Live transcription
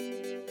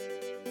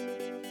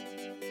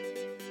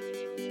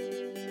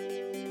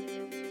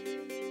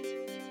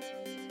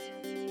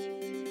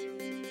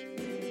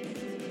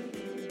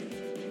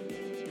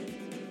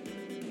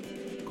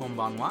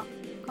Konbanwa.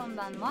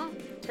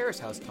 Konbanwa. Terrace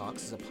House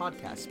Talks is a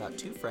podcast about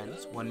two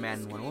friends, one man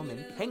and one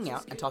woman, hanging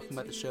out and talking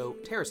about the show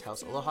Terrace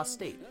House Aloha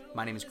State.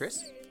 My name is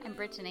Chris. I'm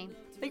Brittany.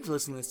 Thank you for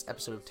listening to this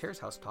episode of Terrace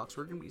House Talks.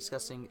 We're going to be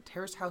discussing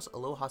Terrace House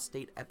Aloha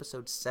State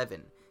Episode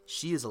 7.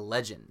 She is a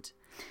legend.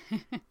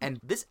 And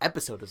this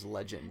episode is a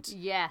legend.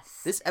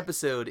 Yes. This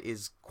episode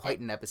is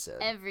quite an episode.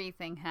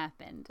 Everything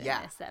happened in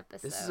this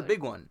episode. This is a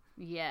big one.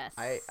 Yes.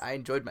 I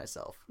enjoyed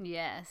myself.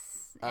 Yes.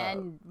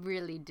 And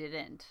really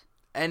didn't.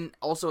 And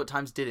also at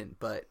times didn't,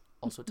 but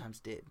also at times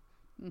did.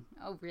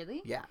 Oh,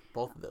 really? Yeah,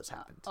 both of those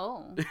happened.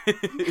 Oh.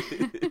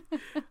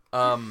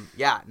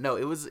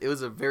 It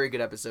was a very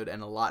good episode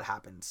and a lot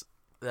happens.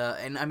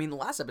 And I mean, the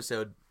last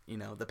episode,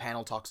 the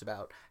panel talks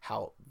about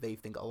how they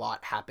think a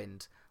lot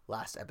happened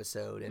last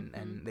episode,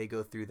 and they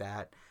go through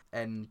that.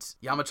 And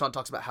Yamachan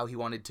talks about how he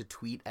wanted to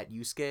tweet at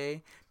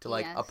Yusuke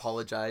to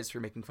apologize for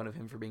making fun of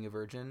him for being a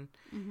virgin.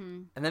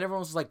 Mm-hmm. And then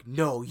everyone was like,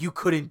 no, you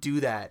couldn't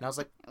do that. And I was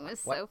like, it was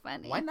so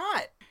funny. Why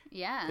not?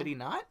 Yeah. Could he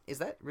not? Is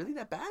that really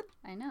that bad?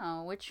 I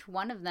know. Which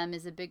one of them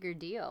is a bigger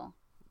deal?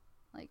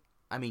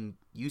 I mean,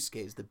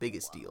 Yusuke is the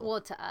biggest deal.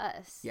 Well, to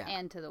us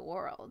and to the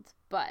world,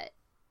 but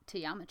to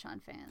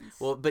Yamachan fans.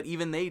 Well, but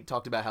even they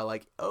talked about how,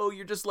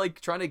 you're just,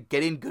 trying to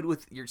get in good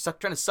with... You're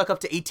trying to suck up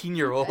to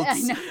 18-year-olds. I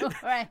know,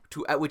 right.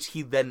 At which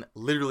he then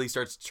literally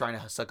starts trying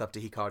to suck up to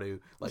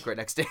Hikaru, right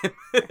next to him.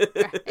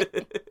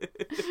 Right.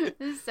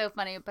 This is so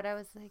funny, but I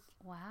was like,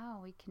 wow,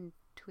 we can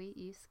tweet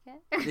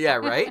Yusuke? Yeah,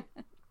 right?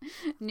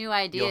 New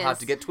ideas. You'll have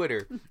to get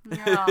Twitter.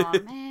 Oh,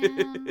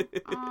 man.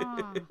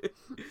 Oh.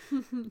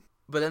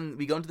 But then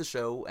we go into the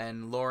show,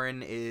 and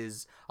Lauren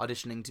is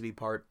auditioning to be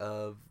part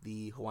of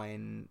the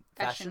Hawaiian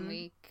Fashion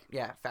Week.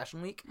 Yeah,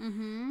 Fashion Week.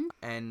 Mm-hmm.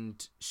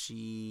 And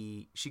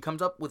she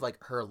comes up with,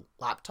 her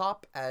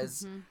laptop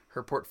as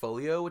her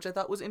portfolio, which I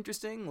thought was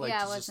interesting. It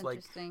was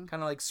interesting.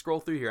 Kind of,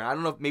 scroll through here. And I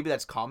don't know if maybe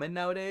that's common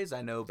nowadays.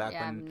 I know back I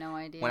have no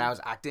idea. when I was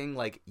acting,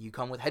 you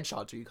come with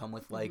headshots or you come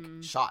with,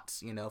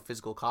 shots,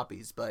 physical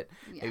copies. But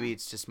maybe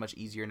it's just much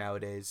easier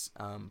nowadays.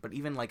 But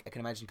even, I can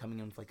imagine coming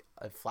in with,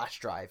 a flash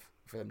drive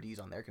for them to use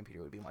on their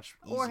computer would be much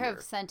easier. Or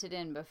have sent it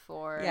in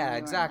before. Yeah, and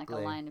exactly.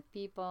 In, a line of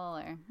people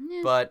or.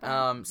 But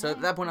so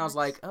at that point I was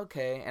like,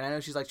 okay, and I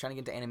know she's trying to get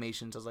into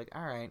animations. I was like,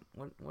 all right,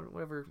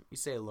 whatever you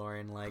say,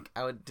 Lauren.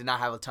 Did not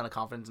have a ton of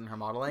confidence in her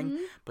modeling,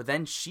 but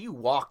then she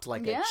walked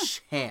like a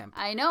champ.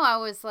 I know. I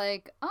was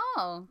like,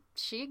 oh,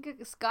 she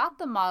got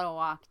the model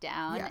walk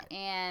down,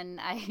 and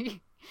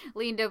I.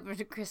 Leaned over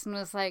to Chris and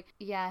was like,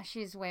 yeah,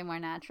 she's way more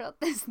natural at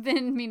this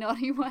than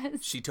Minori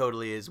was. She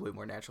totally is way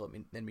more natural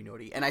than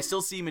Minori. And I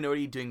still see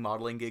Minori doing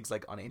modeling gigs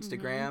on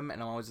Instagram, and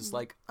I'm always just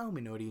like, oh,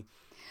 Minori,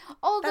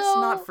 that's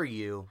not for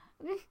you.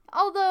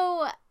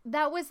 Although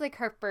that was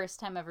her first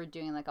time ever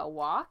doing a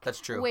walk. That's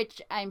true. Which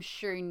I'm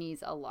sure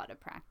needs a lot of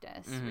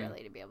practice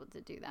really to be able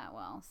to do that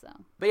well. So.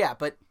 But yeah,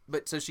 but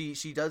so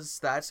she does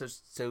that.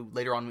 So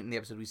later on in the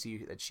episode we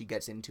see that she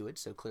gets into it.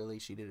 So clearly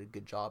she did a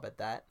good job at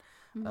that.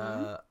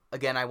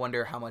 Again, I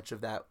wonder how much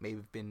of that may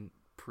have been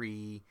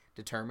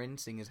predetermined,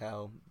 seeing as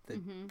how the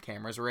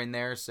cameras were in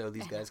there. So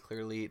these guys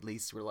clearly at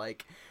least were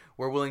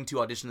we're willing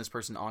to audition this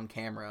person on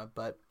camera.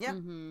 But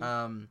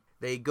yeah,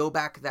 they go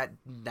back that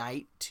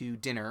night to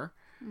dinner,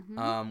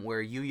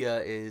 where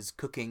Yuya is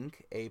cooking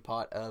a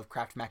pot of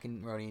Kraft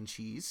macaroni and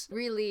cheese.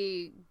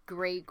 Really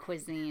great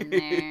cuisine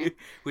there.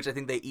 Which I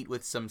think they eat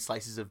with some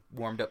slices of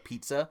warmed up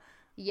pizza.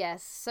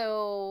 Yes,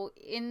 so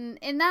in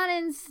that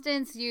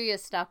instance,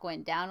 Yuya's stock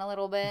went down a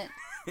little bit.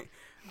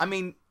 I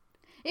mean...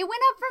 It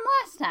went up from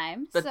last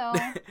time, so...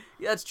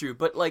 Yeah, that's true,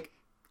 but,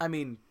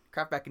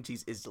 Kraft mac and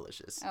cheese is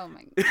delicious. Oh,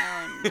 no.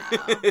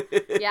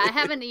 Yeah, I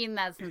haven't eaten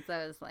that since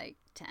I was,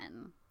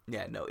 10.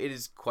 Yeah, no, it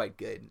is quite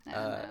good. I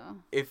know.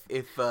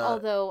 If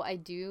Although, I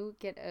do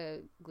get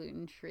a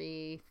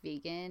gluten-free,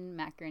 vegan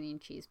macaroni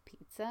and cheese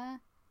pizza.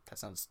 That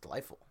sounds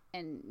delightful.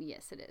 And,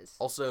 yes, it is.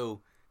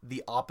 Also...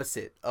 the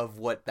opposite of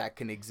what that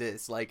can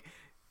exist,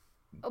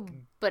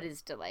 but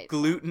it's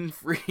delightful.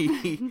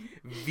 Gluten-free,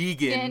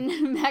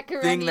 vegan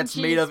macaroni thing that's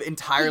made of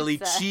entirely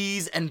pizza.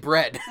 Cheese and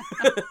bread.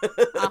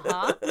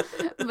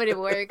 But it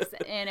works,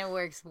 and it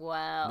works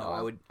well.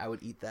 No, I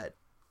would eat that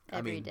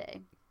every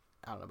day.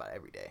 I don't know about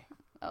every day.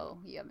 Oh,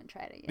 you haven't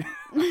tried it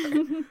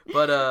yet.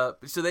 But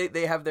so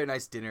they have their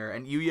nice dinner,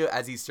 and Yuya,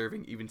 as he's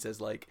serving, even says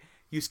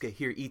Yusuke,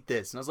 here, eat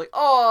this. And I was like,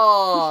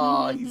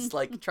 oh, he's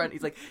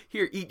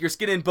here, eat your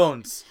skin and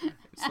bones.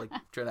 It's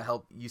trying to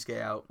help Yusuke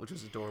out, which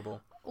was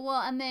adorable.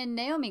 Well, and then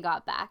Naomi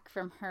got back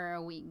from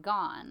her week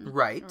gone.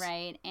 Right.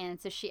 Right.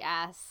 And so she's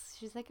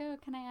like, oh,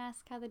 can I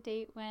ask how the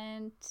date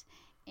went?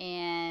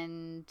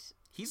 And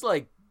he's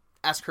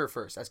ask her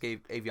first. Ask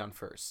Avion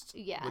first.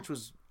 Yeah. Which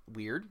was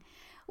weird.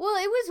 Well,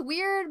 it was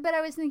weird, but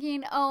I was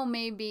thinking, oh,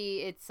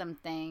 maybe it's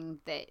something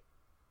that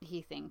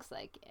he thinks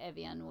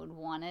Evian would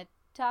want to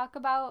talk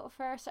about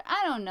first.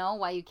 I don't know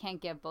why you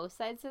can't get both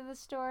sides of the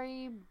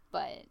story,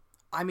 but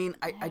I mean,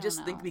 I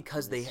just think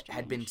because they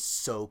had been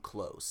so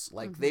close.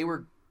 They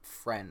were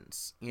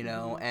friends,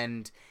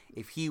 and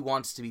if he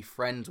wants to be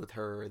friends with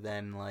her,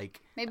 then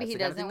maybe he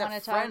doesn't want to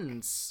talk.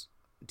 Friends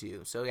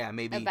do. So yeah,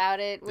 maybe about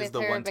it with this is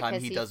the her one time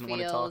because he doesn't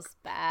want to feels talk.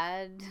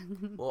 bad.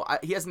 Well,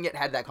 he hasn't yet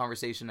had that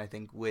conversation, I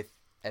think, with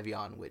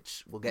Evian,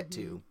 which we'll get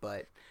to.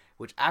 But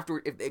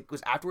if it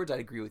was afterwards, I'd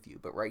agree with you.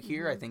 But right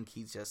here, I think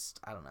he's just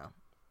I don't know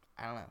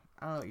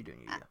what you're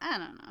doing. I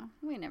don't know.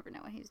 We never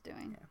know what he's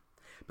doing. Yeah.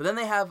 But then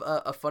they have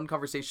a fun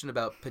conversation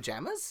about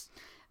pajamas.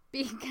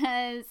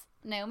 Because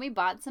Naomi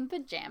bought some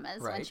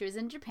pajamas when Right. she was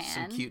in Japan.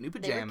 Some cute new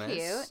pajamas. They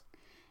were cute.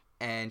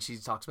 And she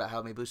talks about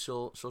how maybe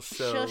she'll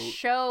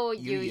show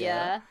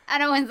Yuya.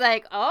 And everyone's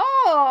like,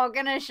 oh,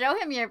 gonna show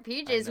him your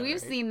PJs. know, We've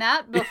right? seen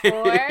that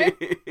before.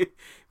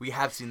 We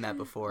have seen that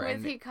before.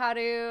 With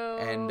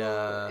Hikaru, and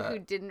who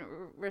didn't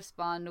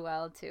respond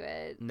well to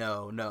it.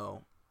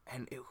 No.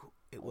 And it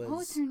was... What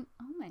was her...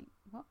 Oh, my...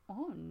 What?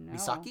 Oh, no.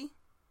 Misaki?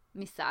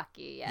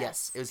 Misaki, yes.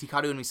 Yes, it was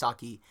Hikaru and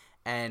Misaki.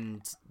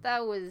 And...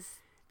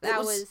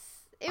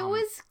 It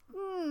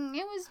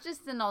was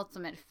just an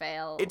ultimate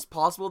fail. It's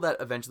possible that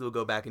eventually we'll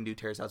go back and do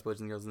Terrace House Boys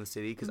and Girls in the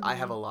City, because I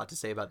have a lot to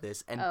say about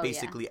this and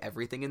basically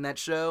everything in that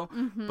show.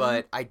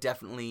 But I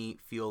definitely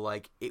feel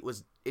like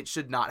it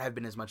should not have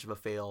been as much of a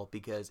fail,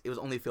 because it was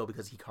only a fail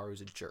because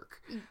Hikaru's a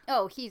jerk.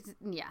 Oh, he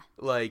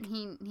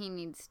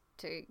needs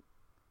to...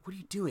 What are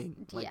you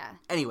doing? Yeah.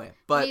 Anyway,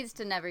 but... He needs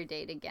to never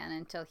date again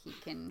until he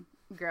can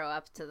grow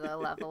up to the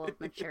level of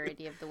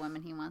maturity of the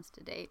women he wants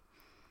to date.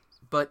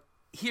 But...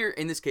 Here,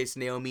 in this case,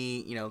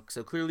 Naomi,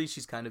 so clearly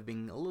she's kind of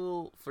being a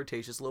little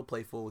flirtatious, a little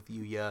playful with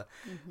Yuya.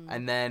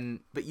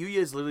 But Yuya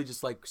is literally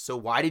just like, so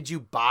why did you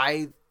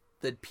buy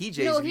the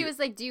PJs? No, he was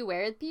like, do you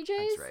wear the PJs?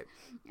 That's right.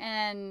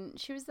 And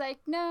she was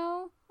like,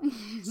 no.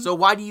 So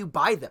why do you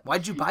buy them?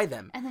 Why'd you buy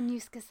them? And then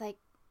Yusuke's like,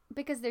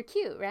 because they're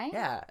cute, right?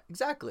 Yeah,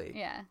 exactly.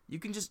 Yeah.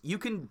 You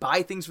can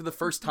buy things for the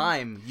first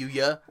time,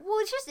 Yuya. Well,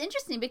 it's just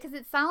interesting because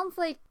it sounds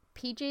like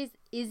PJs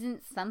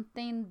isn't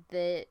something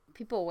that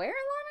people wear a lot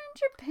in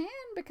Japan,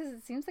 because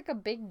it seems like a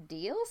big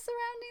deal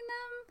surrounding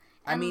them.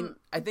 I mean,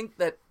 I think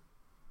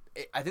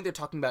they're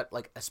talking about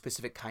like a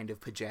specific kind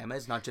of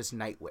pajamas, not just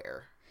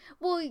nightwear.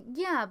 Well,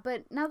 yeah,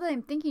 but now that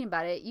I'm thinking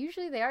about it,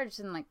 usually they are just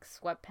in like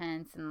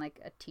sweatpants and like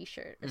a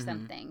t-shirt or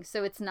something.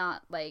 So it's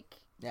not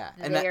like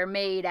they're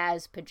made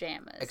as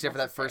pajamas. Except for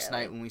that first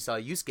night when we saw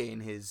Yusuke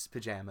in his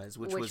pajamas,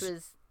 which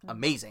was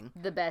amazing.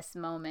 The best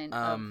moment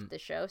of the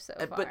show so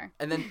far.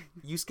 And then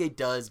Yusuke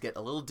does get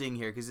a little ding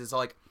here, because it's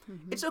like,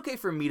 it's okay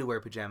for me to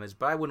wear pajamas,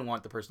 but I wouldn't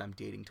want the person I'm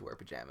dating to wear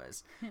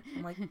pajamas.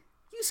 I'm like,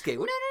 Yusuke,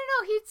 what?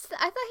 No.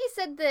 I thought he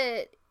said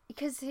that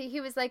because he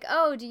was like,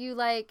 oh, do you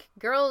like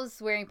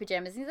girls wearing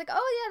pajamas? And he's like,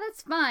 oh, yeah,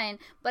 that's fine,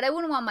 but I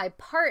wouldn't want my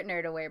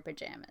partner to wear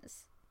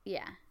pajamas.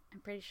 Yeah, I'm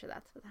pretty sure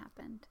that's what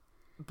happened.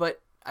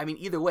 But... I mean,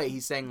 either way,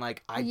 he's saying,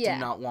 like, I do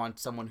not want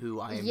someone who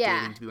I am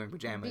dating to be wearing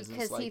pajamas.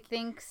 Because he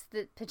thinks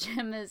that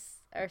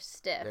pajamas are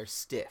stiff. They're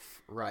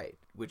stiff, right.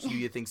 Which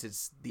Yuya thinks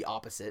it's the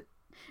opposite.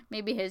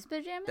 Maybe his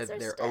pajamas are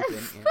they're stiff.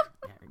 open.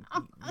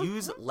 Yeah.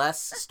 Use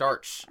less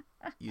starch,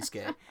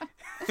 Yusuke.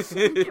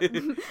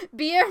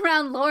 Be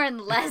around Lauren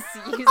less,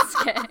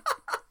 Yusuke.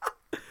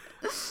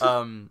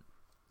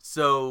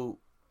 So,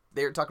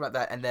 they're talking about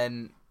that, and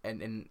then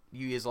and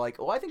Yuya's like,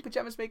 oh, I think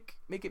pajamas make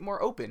it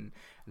more open.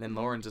 And then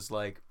Lauren's just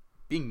like...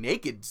 Being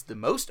naked's the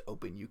most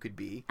open you could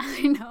be.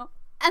 I know.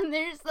 And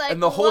there's like,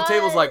 and the whole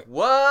table's like,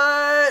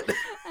 what?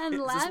 And Is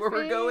laughing. this where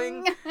we're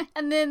going?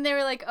 And then they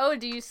were like, oh,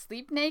 do you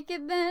sleep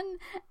naked then?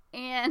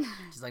 And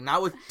she's like,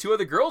 not with two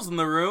other girls in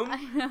the room.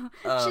 I know.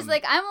 She's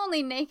like, I'm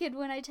only naked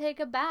when I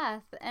take a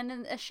bath and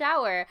a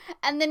shower.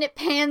 And then it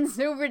pans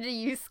over to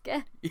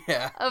Yusuke.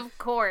 Yeah. Of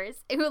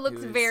course. Who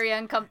looks very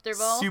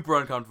uncomfortable. Super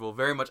uncomfortable.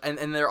 Very much.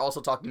 And they're also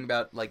talking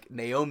about, like,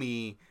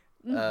 Naomi...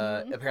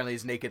 apparently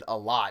is naked a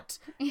lot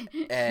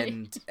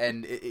and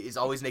is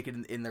always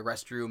naked in the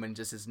restroom and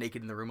just is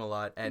naked in the room a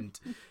lot, and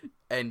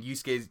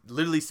Yusuke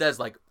literally says,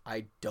 like,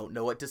 I don't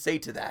know what to say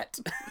to that.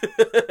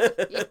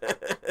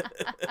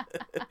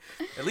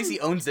 At least he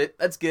owns it.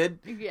 That's good.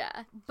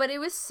 Yeah. But it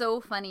was so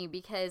funny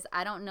because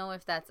I don't know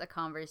if that's a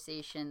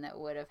conversation that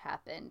would have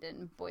happened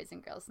in Boys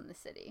and Girls in the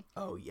City.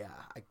 Oh yeah,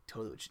 I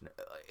totally would know.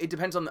 It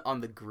depends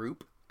on the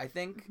group, I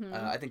think.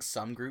 I think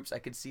some groups I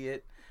could see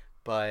it,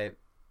 but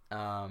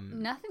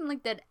nothing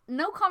like that.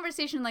 No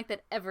conversation like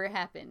that ever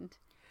happened.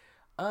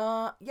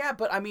 Yeah,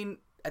 but I mean,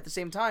 at the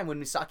same time, when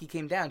Misaki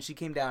came down, she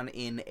came down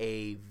in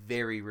a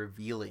very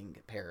revealing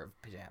pair of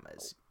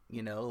pajamas.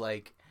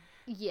 Like.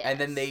 Yes. And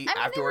then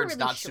afterwards,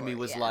 really Natsumi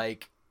was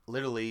like,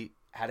 literally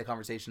had a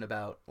conversation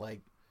about,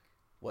 like,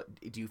 what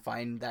do you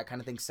find that kind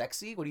of thing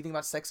sexy? What do you think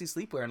about sexy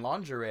sleepwear and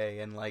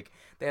lingerie? And, like,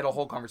 they had a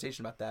whole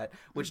conversation about that,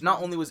 which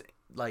not only was,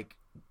 like,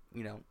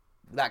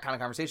 that kind of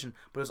conversation,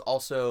 but it was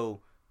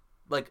also,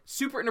 like,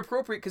 super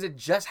inappropriate because it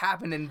just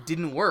happened and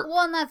didn't work.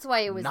 Well, and that's why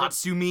it was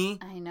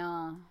Natsumi. I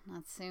know.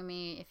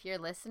 Natsumi, if you're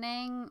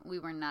listening, we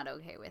were not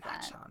okay with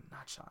that.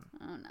 Not Sean.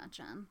 Oh, not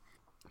Sean.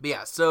 But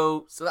yeah,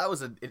 so that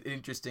was an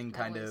interesting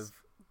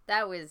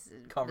that was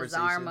a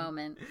bizarre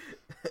moment.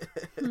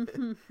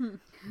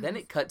 Then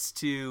it cuts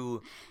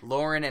to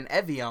Lauren and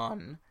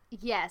Evian.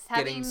 Yes,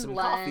 having some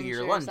lunch coffee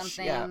or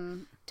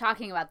something,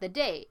 talking about the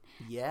date.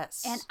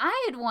 Yes. And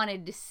I had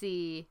wanted to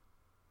see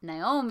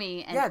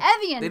Naomi and Yeah,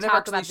 Evian they never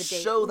talk about actually the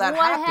date. show that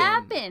what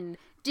happen. happened?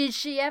 Did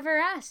she ever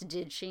ask?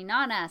 Did she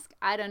not ask?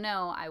 I don't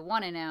know. I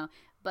want to know.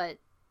 But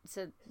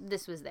so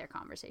this was their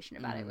conversation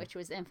about it, which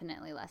was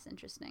infinitely less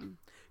interesting.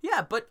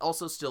 Yeah, but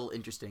also still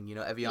interesting. You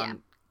know,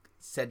 Evian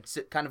said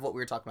kind of what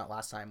we were talking about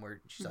last time,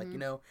 where she's like, you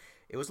know,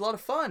 it was a lot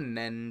of fun,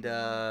 and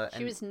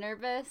she was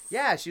nervous.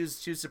 Yeah, she was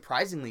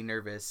surprisingly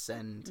nervous,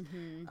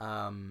 and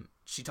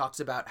she talks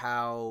about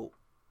how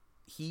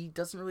he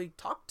doesn't really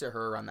talk to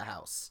her around the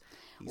house.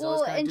 He's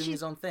always kind of doing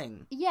his own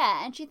thing.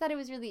 Yeah, and she thought it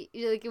was really,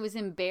 like, it was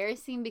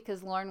embarrassing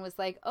because Lauren was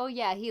like, oh,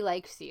 yeah, he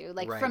likes you.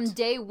 Like, from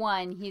day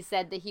one, he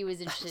said that he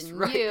was interested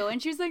in you.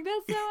 And she was like,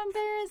 that's so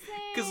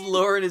embarrassing. Because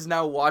Lauren is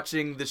now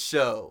watching the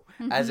show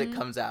as it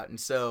comes out. And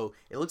so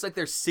it looks like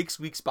they're 6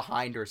 weeks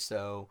behind or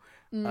so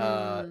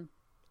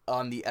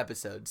on the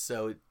episode.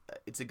 So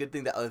it's a good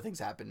thing that other things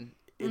happen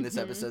in this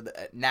episode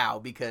now,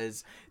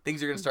 because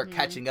things are going to start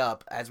catching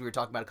up, as we were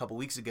talking about a couple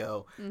weeks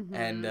ago,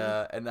 and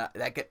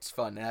that gets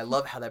fun, and I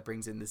love how that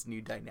brings in this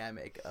new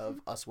dynamic of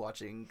us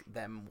watching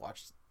them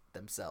watch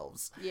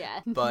themselves.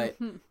 Yeah. But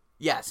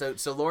yeah, so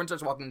Lauren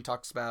starts walking and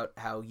talks about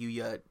how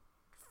Yuya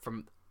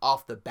from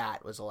off the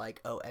bat was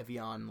like, oh,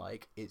 Evian,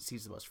 like,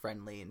 he's the most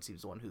friendly and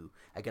he's the one who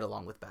I get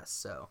along with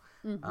best. So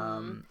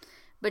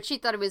but she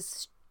thought it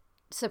was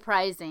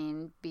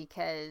surprising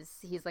because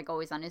he's like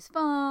always on his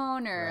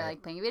phone or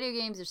like playing video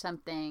games or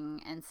something,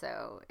 and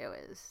so it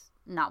was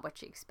not what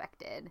she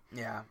expected.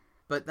 Yeah,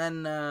 but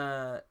then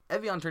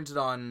Evian turns it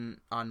on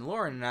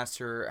Lauren and asks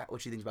her what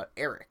she thinks about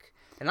Eric,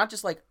 and not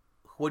just like,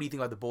 what do you think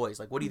about the boys,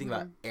 like, what do you think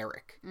about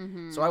Eric?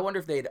 So I wonder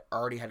if they'd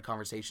already had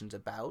conversations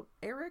about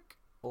Eric,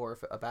 or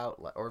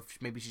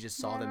if maybe she just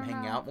saw them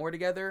hanging out more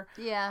together.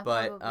 Yeah,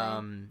 but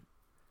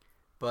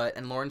probably.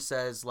 And Lauren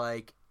says,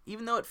 like,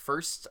 even though at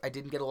first I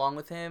didn't get along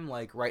with him,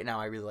 like, right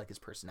now I really like his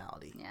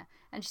personality. Yeah.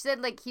 And she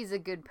said, like, he's a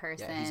good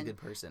person. Yeah, he's a good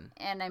person.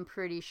 And I'm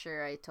pretty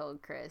sure I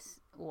told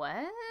Chris,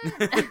 what?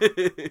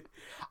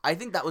 I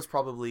think that was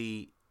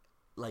probably,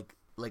 like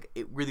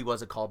it really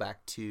was a callback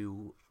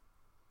to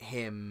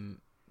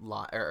him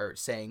or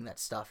saying that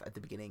stuff at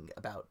the beginning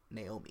about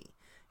Naomi.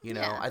 You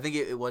know, I think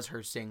it was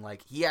her saying,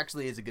 like, he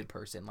actually is a good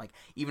person. Like,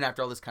 even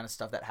after all this kind of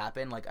stuff that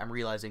happened, like, I'm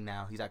realizing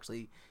now he's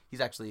actually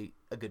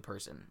a good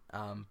person.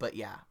 But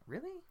yeah,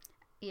 really?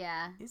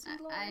 Yeah. Is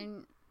he,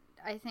 Lauren?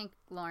 I think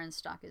Lauren's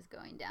stock is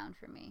going down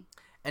for me.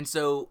 And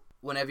so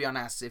when Evian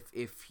asks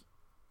if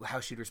how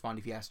she'd respond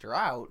if he asked her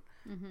out,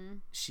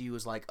 she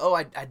was like, oh,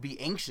 I'd be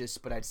anxious,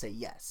 but I'd say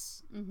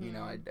yes. You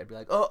know, I'd be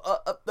like,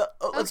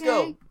 let's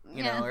go.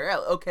 You know, or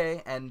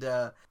okay. And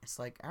it's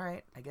like, all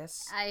right, I guess.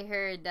 I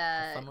heard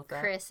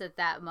Chris at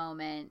that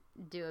moment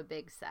do a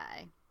big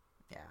sigh.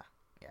 Yeah.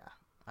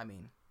 I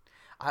mean,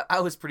 I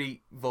was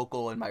pretty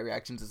vocal in my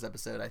reactions to this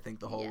episode, I think,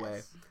 the whole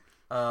way.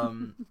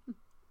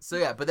 So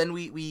yeah, but then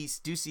we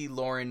do see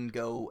Lauren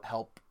go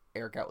help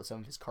Eric out with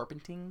some of his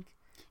carpentering.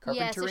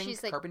 Yeah, so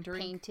she's like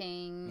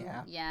painting,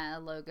 a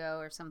logo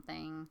or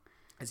something.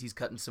 As he's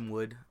cutting some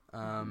wood.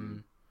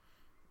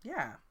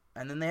 Yeah,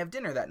 and then they have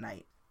dinner that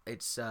night.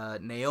 It's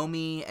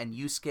Naomi and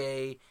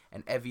Yusuke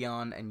and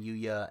Evian and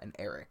Yuya and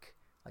Eric.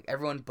 Like,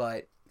 everyone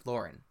but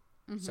Lauren.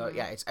 So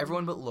yeah, it's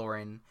everyone but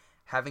Lauren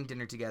having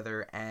dinner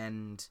together,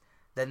 and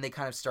then they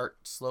kind of start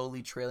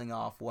slowly trailing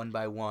off one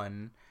by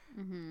one.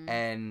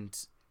 And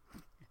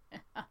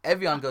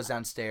Evian goes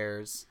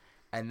downstairs,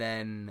 and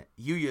then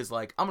Yuya's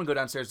like, I'm gonna go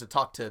downstairs to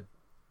talk to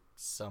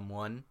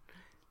someone.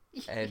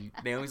 And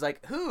Naomi's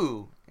like,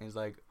 who? And he's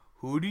like,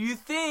 who do you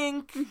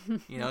think?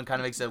 You know, and kind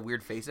of makes a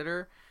weird face at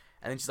her.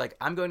 And then she's like,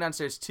 I'm going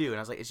downstairs too. And I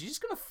was like, is she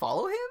just gonna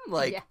follow him?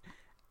 Like,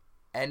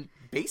 and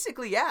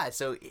basically, yeah.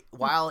 So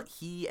while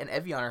he and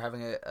Evian are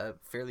having a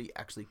fairly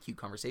actually cute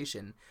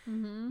conversation,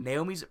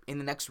 Naomi's in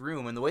the next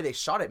room, and the way they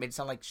shot it made it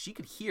sound like she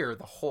could hear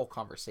the whole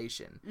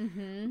conversation.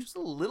 Which was a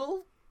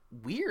little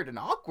weird and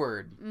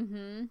awkward.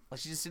 Like,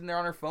 she's just sitting there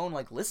on her phone,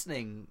 like,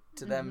 listening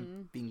to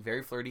them being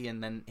very flirty,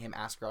 and then him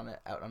ask her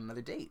out on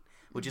another date,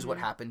 which is what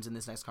happens in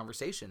this next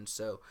conversation.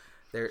 So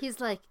he's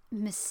like,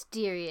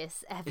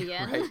 mysterious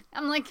Evian. Right.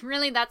 I'm like,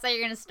 really? That's how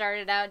you're gonna start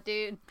it out,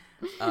 dude?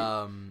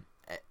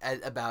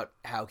 About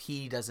how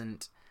he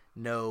doesn't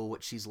know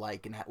what she's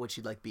like and what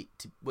she'd like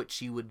what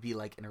she would be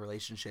like in a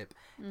relationship,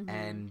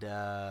 and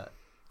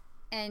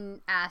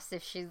asked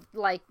if she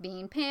liked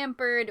being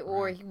pampered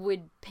or he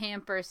would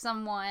pamper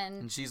someone.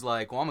 And she's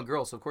like, well, I'm a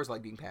girl, so of course I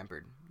like being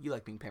pampered. You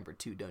like being pampered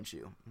too, don't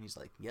you? And he's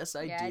like, yes,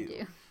 I do. I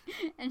do.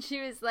 And she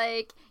was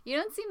like, you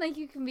don't seem like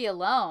you can be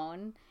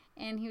alone.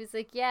 And he was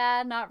like,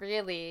 yeah, not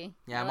really.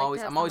 Yeah, I'm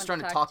always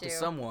trying to talk to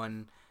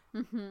someone.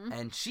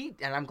 And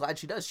I'm glad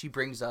she does. She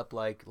brings up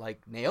like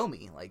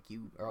Naomi, like,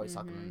 you are always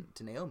talking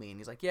to Naomi, and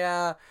he's like,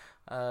 yeah,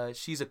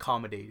 she's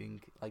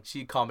accommodating, like,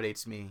 she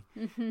accommodates me,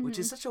 which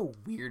is such a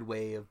weird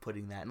way of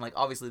putting that. And, like,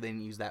 obviously they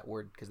didn't use that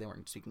word because they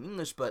weren't speaking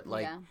English, but,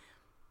 like,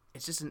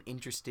 it's just an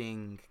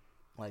interesting,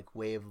 like,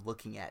 way of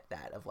looking at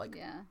that, of like,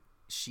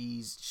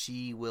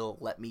 she will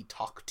let me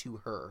talk to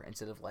her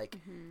instead of like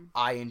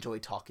I enjoy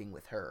talking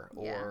with her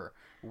or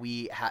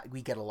we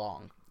get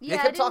along. Yeah,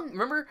 they kept talking.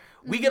 Remember,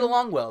 we get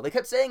along well. They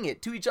kept saying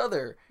it to each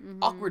other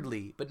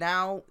awkwardly, but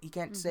now he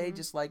can't say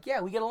just like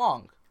we get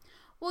along.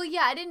 Well,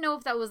 yeah, I didn't know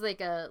if that was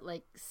like a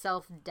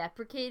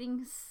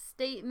self-deprecating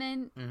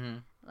statement,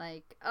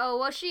 like, oh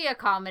well, she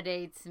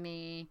accommodates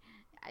me.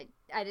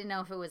 I didn't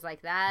know if it was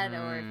like that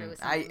or if it was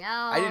something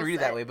else. I didn't read it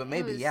that way, but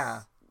maybe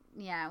yeah,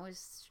 it was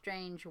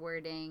strange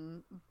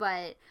wording.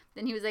 But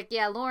then he was like,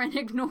 yeah, Lauren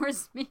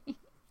ignores me.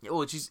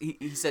 Well,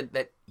 he said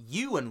that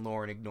you and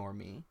Lauren ignore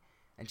me.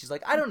 And she's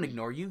like, I don't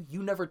ignore you.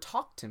 You never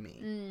talk to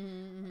me.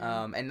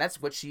 And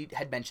that's what she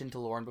had mentioned to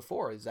Lauren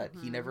before, is that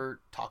he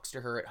never talks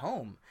to her at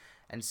home.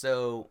 And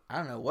so, I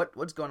don't know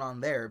what's going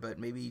on there, but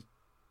maybe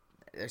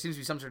there seems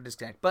to be some sort of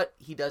disconnect. But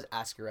he does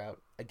ask her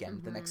out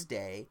again the next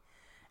day.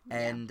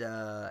 And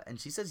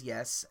she says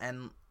yes.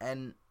 And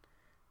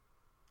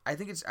I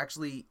think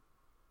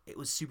it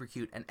was super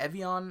cute. And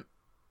Evian,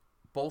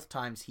 both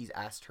times he's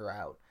asked her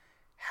out,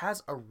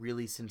 has a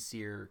really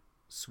sincere,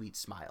 sweet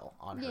smile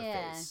on her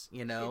face,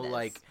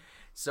 like,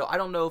 so I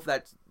don't know if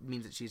that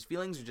means that she has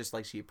feelings or just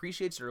like she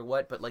appreciates it or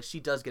what, but like she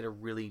does get a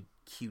really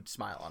cute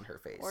smile on her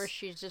face, or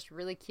she's just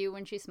really cute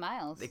when she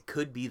smiles. It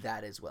could be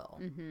that as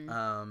well.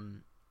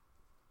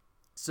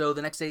 So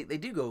the next day they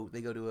go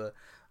to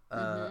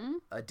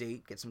a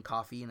date, get some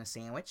coffee and a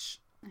sandwich.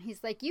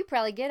 He's like, you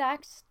probably get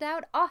asked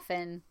out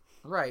often,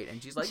 right?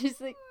 And she's like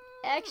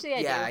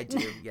actually I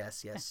do.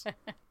 Yes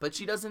but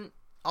she doesn't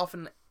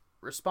often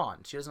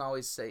respond. She doesn't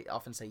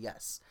often say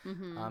yes,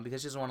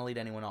 because she doesn't want to lead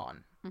anyone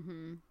on,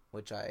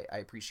 which I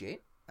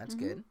appreciate. That's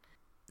good.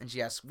 And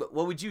she asks,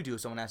 what would you do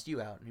if someone asked you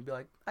out? And he'd be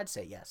like, I'd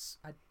say yes.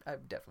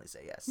 I'd definitely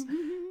say yes.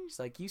 She's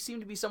like, you seem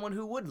to be someone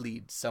who would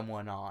lead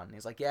someone on.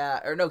 He's like,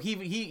 yeah, or no,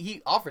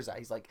 he offers that.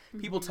 He's like,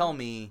 people tell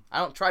me, I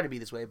don't try to be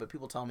this way, but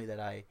people tell me that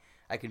I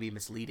can be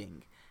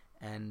misleading.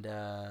 And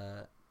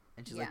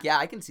she's like, yeah,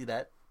 I can see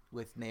that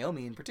with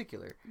Naomi in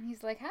particular. And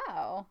he's like,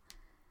 how?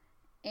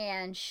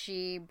 And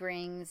she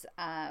brings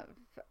up,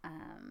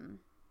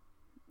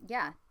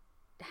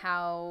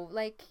 how,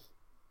 like,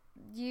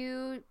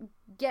 you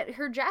get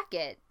her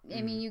jacket.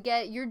 I mean, you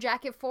get your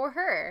jacket for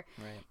her.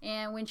 Right.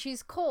 And when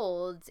she's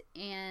cold,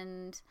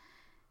 and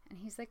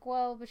he's like,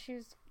 well, but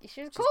she's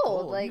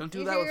cold. Like, you don't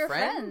do that with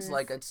friends.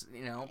 Like, it's,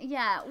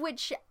 Yeah,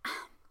 which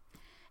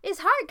is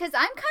hard, because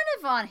I'm kind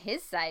of on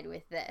his side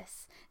with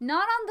this.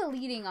 Not on the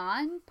leading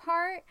on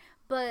part,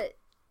 but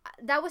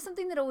that was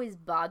something that always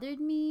bothered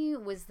me,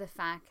 was the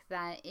fact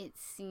that it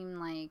seemed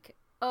like,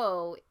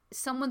 oh,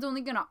 someone's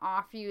only going to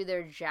offer you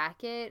their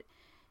jacket.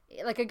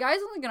 Like, a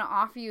guy's only going to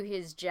offer you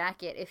his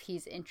jacket if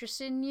he's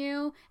interested in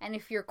you. And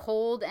if you're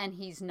cold and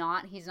he's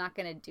not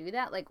going to do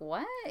that. Like,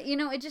 what?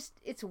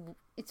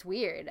 It's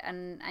weird.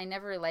 And I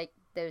never liked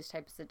those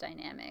types of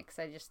dynamics.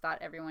 I just thought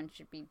everyone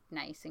should be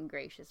nice and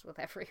gracious with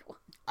everyone.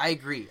 I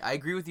agree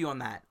with you on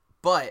that.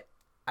 But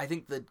I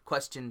think the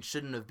question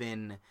shouldn't have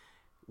been,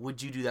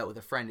 would you do that with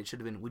a friend? It should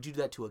have been, would you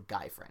do that to a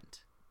guy friend?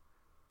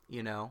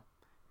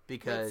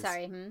 Because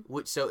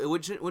so it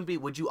wouldn't be,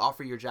 would you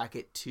offer your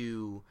jacket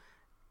to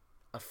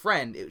a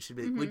friend? It should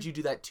be, would you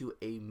do that to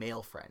a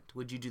male friend?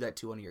 Would you do that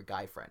to one of your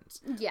guy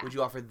friends? Yeah. Would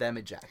you offer them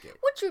a jacket?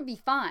 Which would be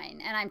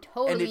fine, and I'm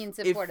totally in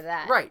support of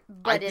that. Right.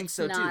 But I think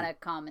so it's not a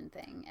common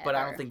thing. But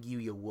I don't think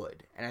you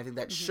would. And I think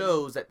that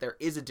shows that there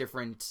is a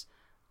different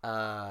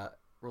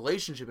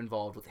relationship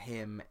involved with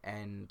him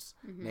and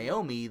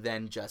Naomi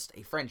than just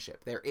a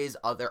friendship. There is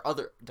other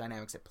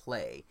dynamics at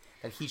play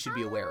that he should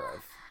be aware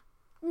of.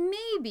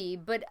 Maybe,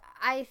 but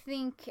I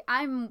think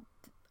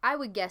I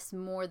would guess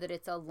more that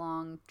it's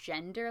along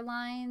gender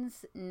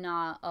lines,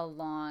 not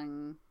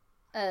along,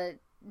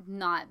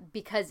 not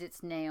because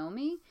it's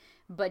Naomi,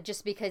 but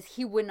just because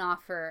he wouldn't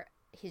offer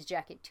his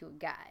jacket to a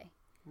guy.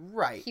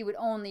 Right. He would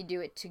only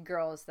do it to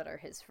girls that are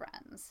his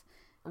friends.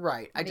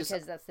 Right.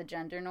 Because that's the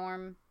gender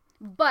norm.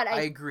 But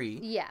I agree.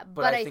 Yeah,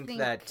 but I think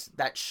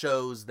that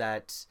shows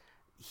that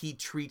he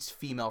treats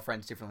female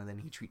friends differently than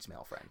he treats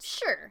male friends.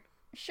 Sure.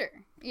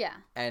 Yeah.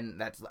 And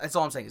that's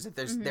all I'm saying, is that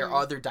there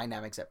are other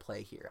dynamics at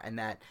play here, and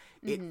that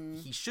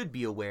he should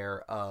be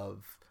aware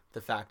of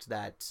the fact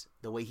that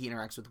the way he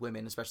interacts with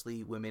women,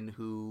 especially women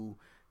who,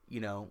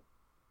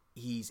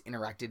 he's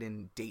interacted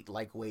in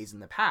date-like ways in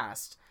the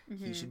past,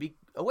 he should be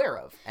aware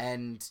of.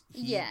 And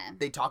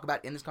they talk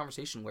about in this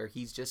conversation where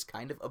he's just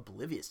kind of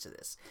oblivious to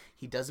this.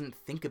 He doesn't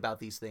think about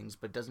these things,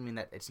 but doesn't mean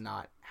that it's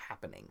not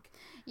happening.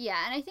 Yeah,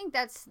 and I think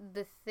that's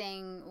the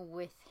thing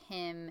with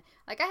him.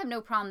 Like, I have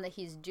no problem that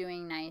he's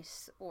doing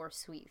nice or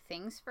sweet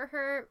things for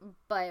her,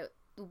 but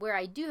where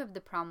I do have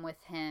the problem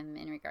with him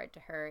in regard to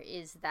her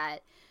is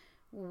that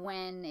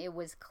when it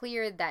was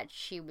clear that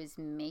she was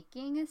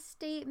making a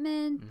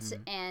statement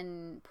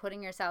and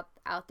putting herself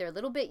out there a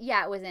little bit,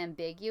 it was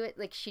ambiguous.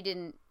 Like, she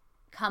didn't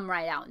come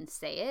right out and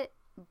say it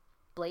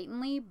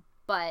blatantly,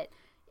 but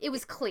it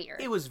was clear.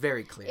 It was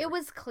very clear. It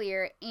was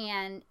clear,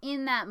 and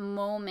in that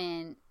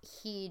moment,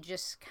 he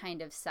just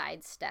kind of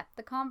sidestepped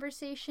the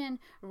conversation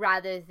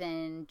rather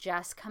than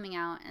just coming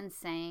out and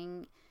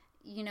saying,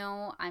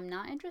 I'm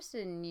not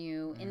interested in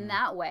you in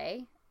that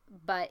way,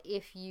 but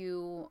if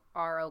you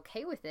are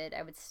okay with it,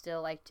 I would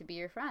still like to be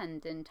your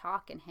friend and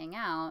talk and hang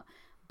out,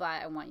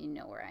 but I want you to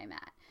know where I'm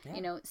at.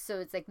 Yeah. So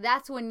it's like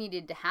that's what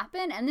needed to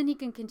happen, and then he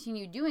can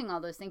continue doing all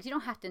those things. You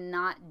don't have to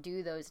not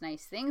do those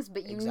nice things,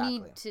 but you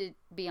need to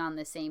be on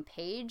the same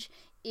page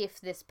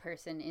if this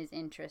person is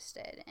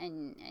interested,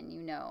 and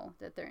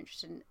that they're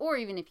interested in, or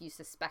even if you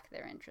suspect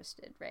they're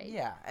interested, right?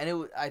 Yeah,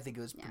 and I think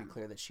it was pretty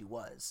clear that she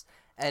was.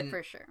 And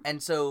for sure.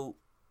 And so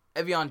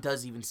Evian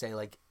does even say,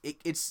 like,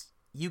 it's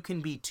you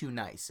can be too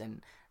nice,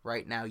 and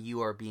right now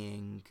you are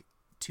being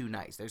too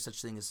nice. There's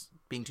such a thing as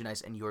being too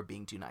nice, and you're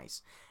being too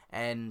nice.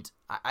 And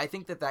I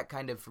think that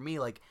kind of, for me,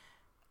 like,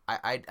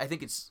 I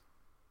think it's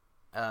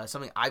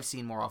something I've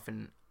seen more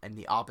often in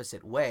the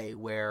opposite way,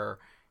 where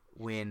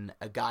when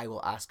a guy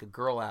will ask a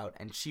girl out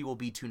and she will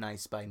be too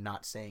nice by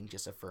not saying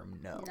just a firm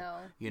no.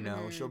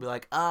 She'll be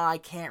like, I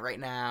can't right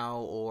now,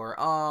 or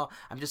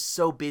I'm just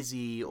so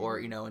busy, or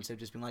instead of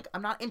just being like,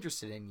 I'm not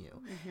interested in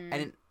you.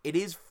 And it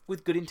is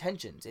with good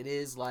intentions. It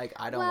is like,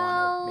 I don't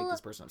want to make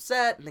this person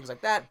upset and things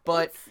like that,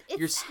 but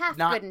it's half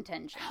good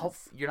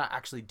intentions. You're not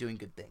actually doing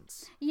good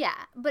things. Yeah,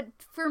 but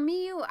for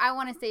me, I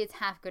want to say it's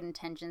half good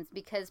intentions,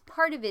 because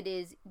part of it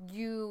is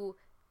you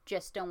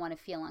just don't want to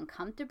feel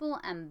uncomfortable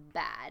and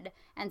bad,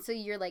 and so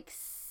you're like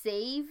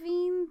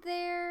saving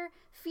their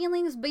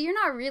feelings, but you're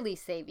not really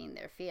saving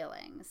their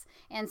feelings.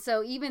 And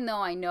so even though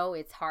I know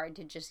it's hard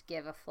to just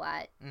give a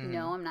flat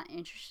no, I'm not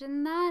interested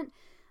in that,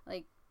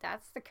 like,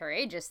 that's the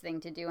courageous thing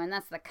to do, and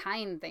that's the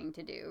kind thing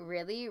to do,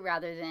 really,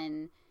 rather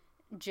than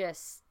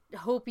just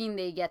hoping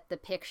they get the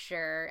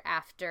picture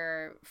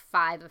after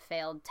 5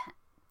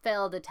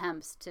 failed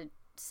attempts to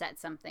set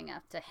something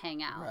up to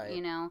hang out,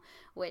 right.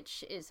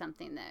 Which is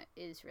something that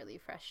is really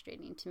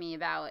frustrating to me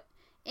about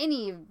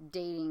any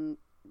dating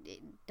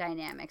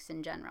dynamics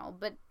in general.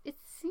 But it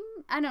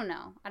seems, I don't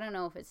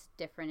know if it's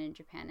different in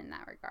Japan in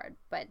that regard,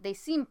 but they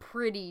seem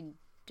pretty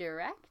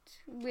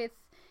direct with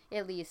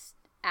at least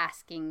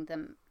asking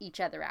them each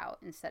other out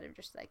instead of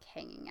just like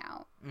hanging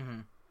out.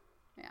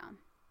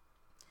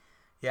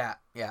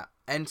 Yeah.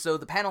 And so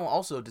the panel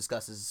also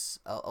discusses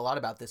a lot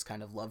about this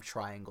kind of love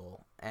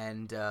triangle,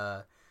 and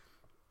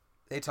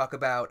they talk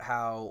about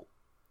how,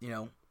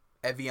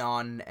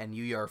 Evian and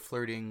Yuya are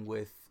flirting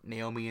with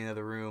Naomi in the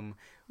other room,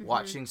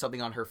 watching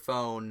something on her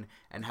phone,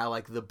 and how,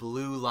 like, the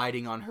blue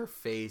lighting on her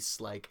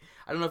face, like,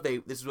 I don't know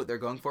if this is what they're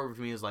going for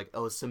me, is like,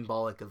 it's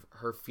symbolic of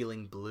her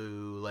feeling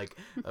blue, like,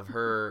 of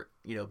her,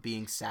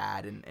 being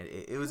sad, and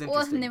it was interesting.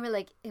 Well, and they were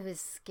like, it was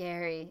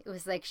scary. It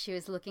was like she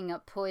was looking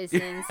up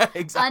poisons,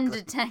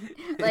 undetected.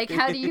 Like,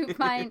 how do you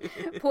find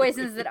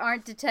poisons that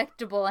aren't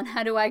detectable, and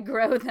how do I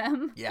grow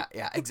them? Yeah,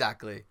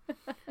 exactly.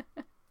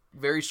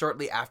 Very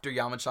shortly after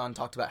Yamachan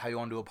talked about how he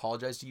wanted to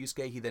apologize to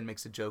Yusuke, he then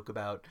makes a joke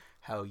about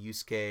how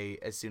Yusuke,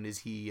 as soon as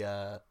he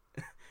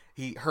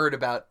heard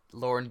about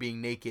Lauren being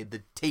naked,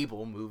 the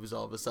table moves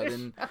all of a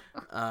sudden,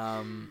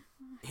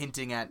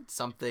 hinting at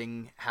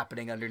something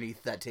happening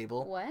underneath that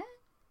table. What?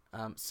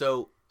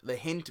 So the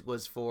hint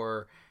was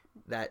for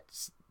that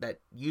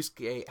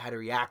Yusuke had a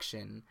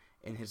reaction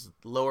in his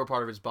lower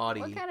part of his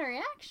body. What kind of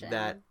reaction?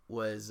 That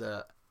was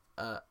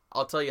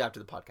I'll tell you after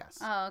the podcast.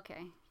 Oh,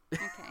 okay.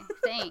 Okay,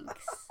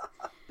 thanks.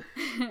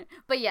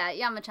 But yeah,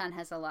 Yamachan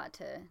has a lot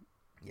to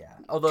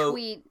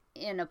tweet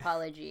an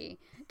apology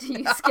to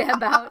Yusuke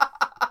about.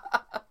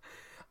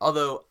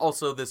 Although,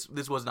 also, this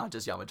was not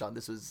just Yamachan.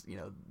 This was,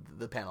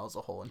 the panel as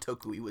a whole, and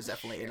Tokui was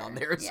definitely in on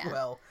there as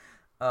well.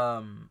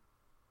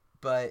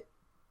 But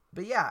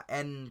yeah,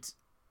 and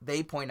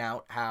they point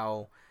out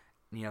how,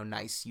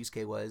 nice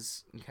Yusuke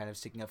was, and kind of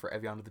sticking up for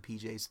Evian with the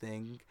PJs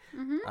thing.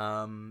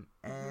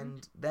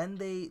 And then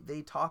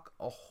they talk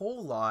a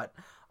whole lot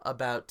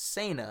about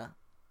Seina,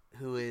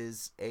 who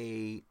is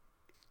a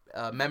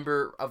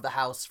member of the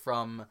house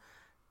from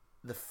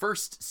the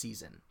first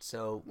season.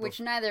 Which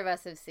neither of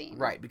us have seen.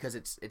 Right, because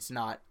it's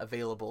not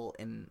available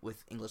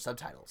with English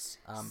subtitles.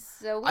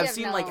 So I've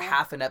seen like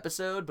half an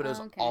episode, but it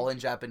was all in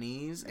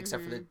Japanese,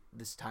 except for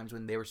this times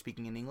when they were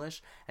speaking in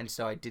English, and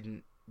so I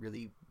didn't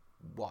really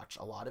watch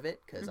a lot of it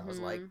because I was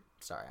like,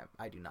 sorry,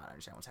 I do not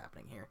understand what's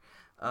happening here.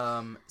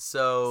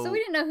 So we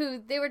didn't know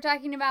who they were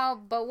talking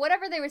about, but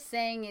whatever they were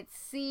saying, it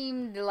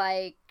seemed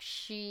like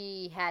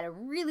she had a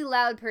really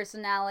loud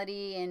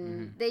personality,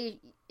 and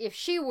if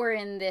she were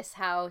in this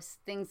house,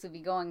 things would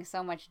be going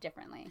so much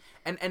differently.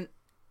 And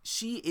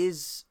she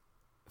is,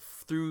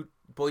 through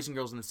Boys and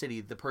Girls in the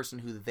City, the person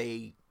who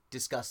they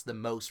discussed the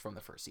most from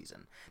the first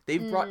season. They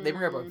bring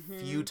her up a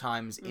few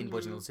times in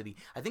Boys and Girls in the City.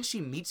 I think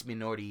she meets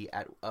Minori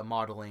at a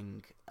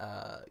modeling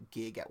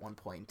gig at one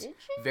point. Did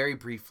she? Very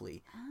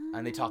briefly.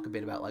 And they talk a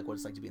bit about like what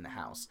it's like to be in the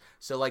house.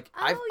 So like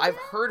I've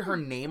heard her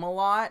name a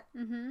lot.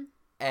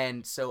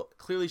 And so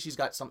clearly she's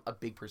got a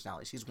big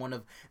personality. She's one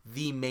of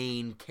the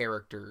main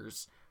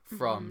characters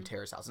from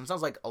Terrace House. And it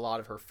sounds like a lot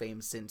of her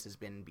fame since has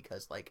been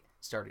because like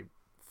started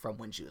from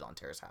when she was on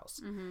Terrace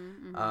House.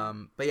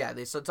 But yeah,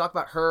 they still talk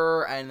about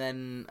her, and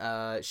then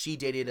she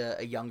dated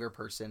a younger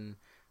person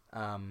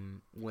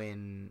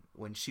when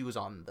she was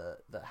on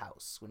the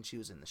house, when she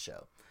was in the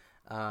show.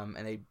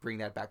 And they bring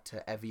that back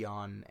to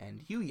Evian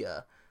and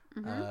Yuya,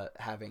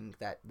 having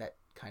that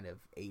kind of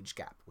age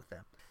gap with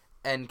them.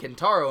 And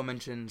Kentaro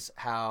mentions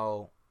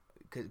how,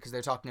 because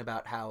they're talking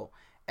about how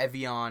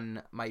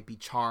Evian might be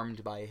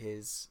charmed by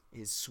his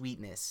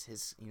sweetness,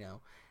 his,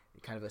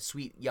 kind of a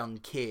sweet young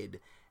kid.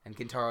 And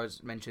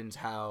Kentaro mentions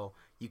how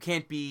you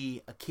can't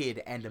be a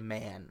kid and a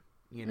man,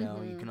 you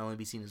can only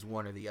be seen as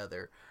one or the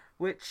other,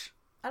 which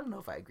I don't know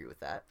if I agree with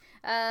that.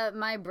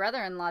 My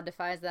brother-in-law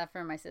defies that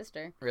for my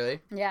sister. Really?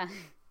 Yeah.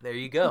 There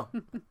you go.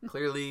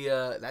 Clearly,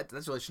 that's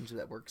a relationship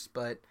that works,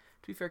 but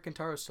to be fair,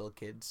 Kentaro's still a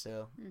kid,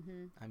 so,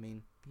 I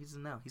mean, he's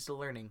still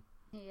learning.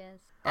 He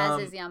is. As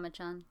is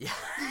Yamachan. Yeah,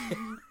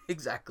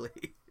 exactly.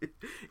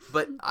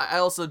 But I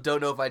also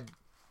don't know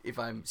if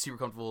I'm super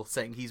comfortable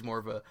saying he's more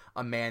of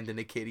a man than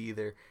a kid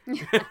either.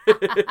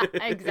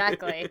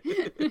 Exactly.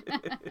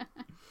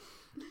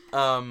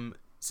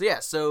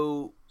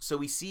 So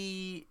we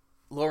see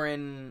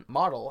Lauren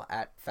model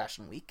at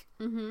Fashion Week.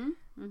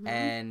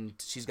 And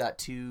she's got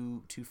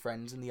two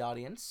friends in the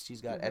audience.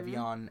 She's got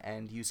Evian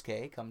and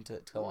Yusuke come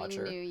to watch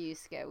her. We knew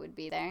Yusuke would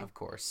be there. Of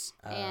course.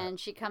 And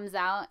she comes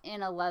out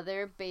in a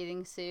leather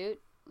bathing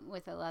suit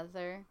with a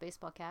leather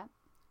baseball cap.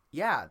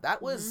 Yeah,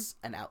 that was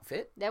an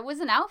outfit. That was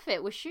an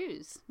outfit with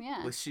shoes.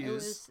 Yeah. With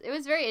shoes. It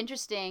was very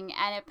interesting,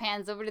 and it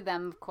pans over to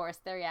them, of course,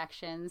 their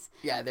reactions.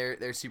 Yeah,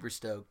 they're super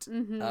stoked.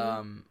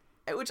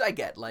 Which I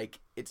get. Like,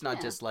 it's not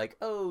just like,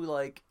 oh,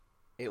 like,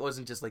 it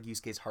wasn't just like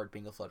Yusuke's heart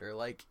being a flutter.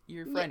 Like,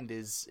 your friend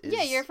is...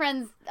 Yeah, your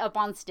friend's up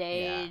on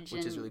stage. Yeah,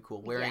 which is really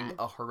cool. Wearing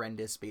a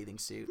horrendous bathing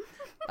suit.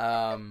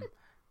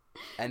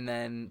 And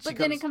then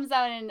then it comes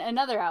out in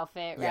another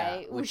outfit,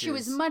 right? Yeah, she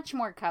was much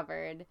more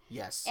covered.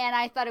 Yes. And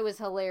I thought it was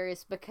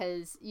hilarious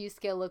because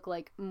Yusuke looked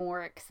like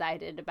more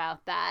excited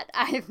about that.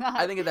 I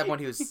think at that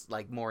point he was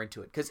like more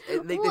into it. Because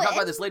they talk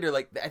about this later.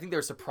 Like, I think they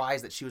were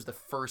surprised that she was the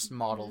first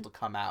model to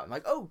come out. And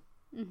like, oh,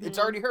 it's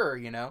already her,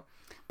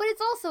 But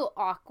it's also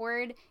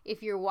awkward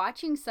if you're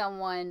watching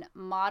someone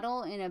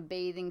model in a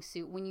bathing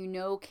suit when you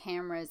know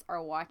cameras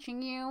are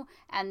watching you,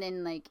 and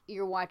then, like,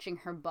 you're watching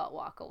her butt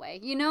walk away.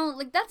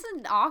 Like, that's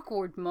an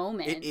awkward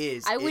moment. It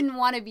is. I wouldn't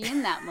want to be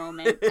in that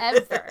moment,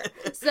 ever.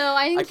 So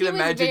I think I can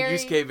imagine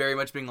Yusuke very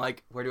much being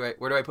like, where do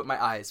I put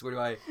my eyes? Where do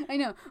I... I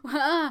know.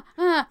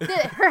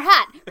 Her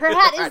hat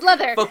is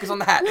leather. Focus on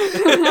the hat.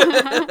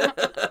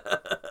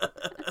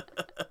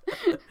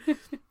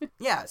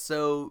 Yeah,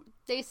 so...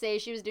 They say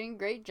she was doing a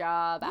great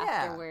job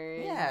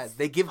afterwards. Yeah,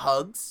 they give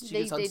hugs. She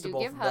gives hugs to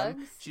both of them.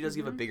 Hugs. She does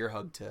give a bigger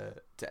hug to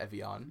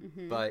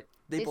Evian, but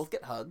they both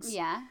get hugs.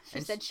 Yeah,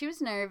 she said she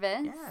was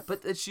nervous. Yeah,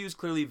 but she was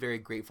clearly very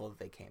grateful that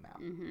they came out,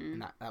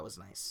 and that was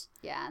nice.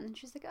 Yeah, and then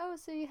she's like, "Oh,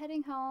 so you're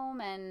heading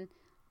home?" And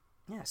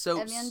yeah, so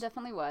Evian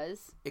definitely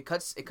was. It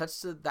cuts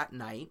to that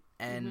night,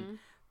 and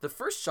the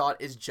first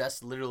shot is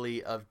just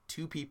literally of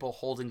two people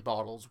holding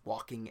bottles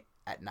walking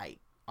at night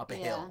up a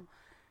hill,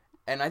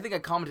 and I think I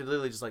commented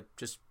literally just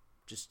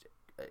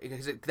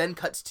because it then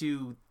cuts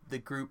to the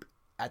group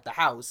at the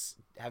house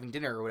having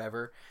dinner or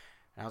whatever,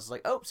 and I was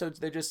like, oh, so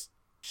they're just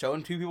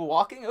showing two people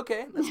walking?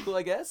 Okay, that's cool,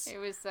 I guess. It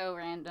was so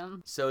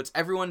random. So it's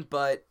everyone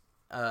but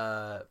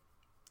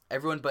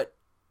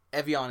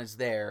Evian is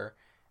there,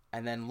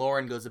 and then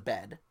Lauren goes to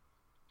bed,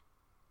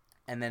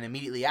 and then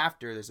immediately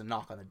after there's a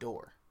knock on the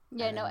door.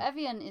 Yeah, no,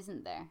 Evian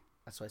isn't there.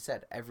 That's what I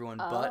said. Everyone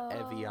but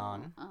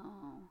Evian.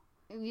 Oh.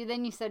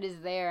 Then you said is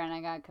there, and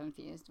I got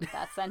confused with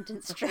that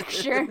sentence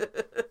structure.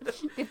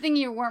 Good thing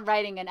you weren't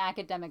writing an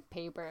academic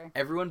paper.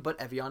 Everyone but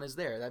Evian is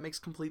there. That makes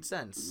complete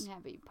sense. Yeah,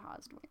 but you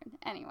paused weird.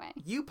 Anyway.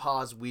 You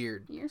pause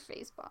weird. Your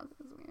face pauses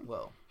weird.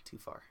 Whoa, too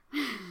far.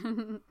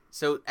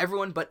 So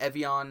everyone but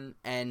Evian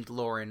and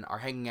Lauren are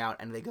hanging out,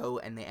 and they go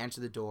and they answer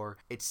the door.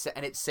 It's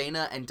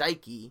Seina and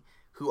Daiki,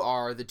 who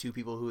are the two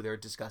people who they're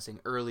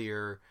discussing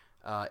earlier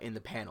in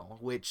the panel,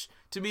 which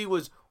to me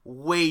was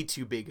way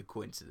too big a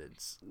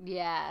coincidence.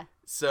 Yeah.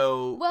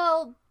 So...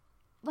 Well,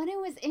 but it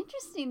was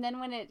interesting then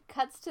when it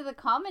cuts to the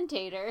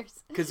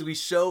commentators. Because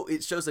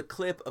it shows a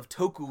clip of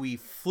Tokui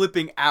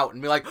flipping out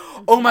and be like,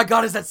 oh my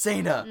god, is that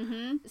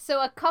Seina?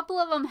 So a couple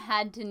of them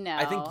had to know.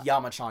 I think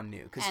Yamachan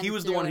knew, because he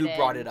was the one who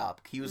brought it up.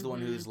 He was the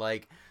one who's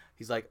like...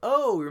 He's like,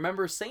 oh,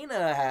 remember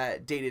Seina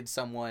had dated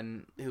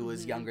someone who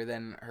was younger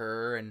than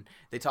her, and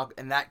they talk,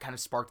 and that kind of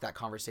sparked that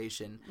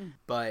conversation.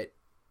 But...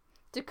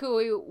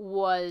 Takui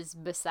was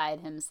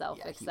beside himself,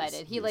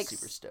 excited. He was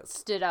super stoked.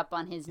 Stood up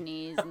on his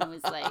knees and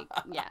was like,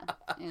 yeah,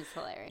 it was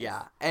hilarious.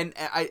 Yeah, and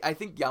I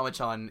think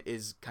Yamachan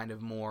is kind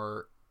of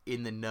more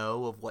in the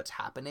know of what's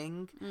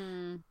happening,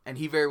 and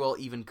he very well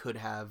even could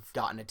have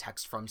gotten a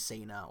text from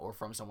Seina or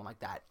from someone like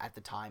that at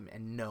the time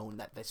and known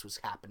that this was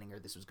happening or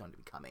this was going to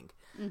be coming.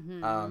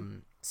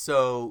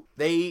 So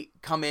they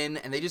come in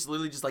and they just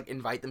literally just like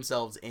invite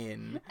themselves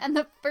in. And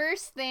the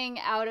first thing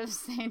out of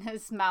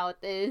Seina's mouth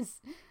is...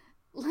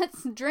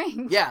 Let's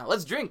drink. Yeah,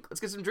 let's drink.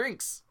 Let's get some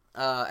drinks.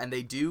 And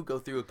they do go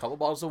through a couple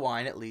bottles of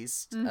wine at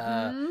least.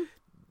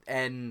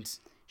 And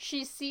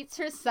She seats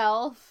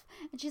herself,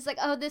 and she's like,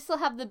 oh, this will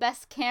have the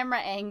best camera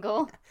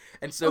angle.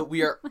 And so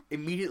we are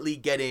immediately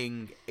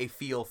getting a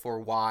feel for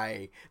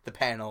why the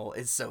panel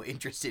is so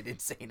interested in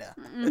Sana.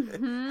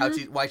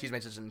 Why she's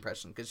made such an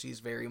impression, because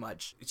she's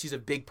a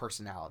big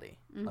personality.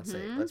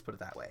 Let's put it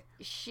that way.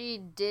 She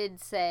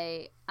did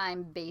say,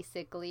 I'm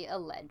basically a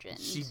legend.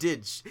 She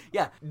did.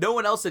 Yeah, no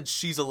one else said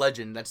she's a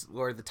legend. That's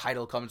where the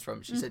title comes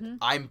from. She said,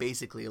 I'm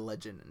basically a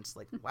legend. And it's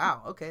like,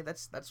 wow, okay,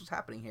 that's what's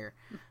happening here.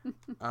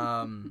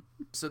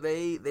 So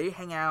they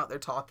hang out, they're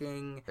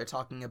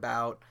talking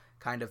about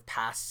kind of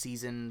past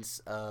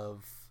seasons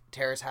of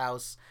Terrace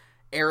House.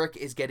 Eric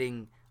is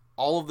getting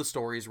all of the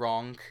stories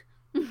wrong.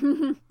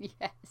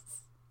 Yes.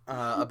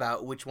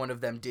 About which one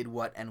of them did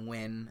what and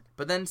when.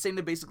 But then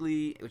Sana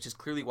basically, which is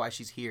clearly why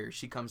she's here,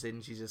 she comes in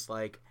and she's just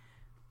like,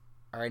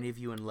 are any of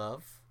you in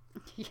love?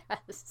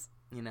 Yes.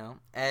 You know?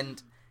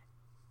 And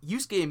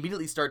Yusuke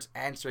immediately starts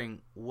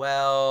answering,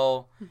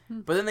 well,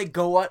 but then they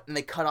go up and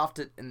they cut off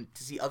to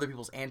see other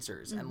people's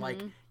answers. And,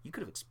 like, you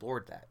could have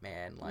explored that,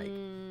 man. Like,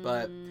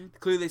 but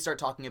clearly they start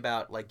talking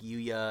about, like,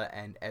 Yuya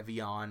and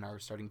Evian are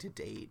starting to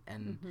date.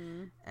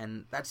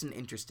 And that's an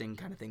interesting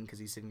kind of thing because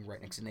he's sitting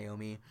right next to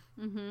Naomi.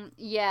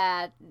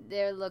 Yeah,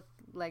 there looked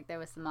like there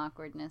was some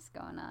awkwardness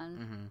going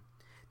on.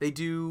 They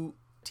do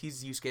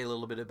tease Yusuke a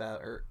little bit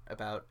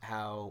about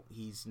how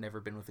he's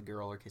never been with a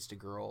girl or kissed a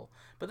girl.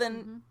 But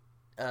then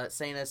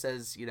Sana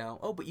says, you know,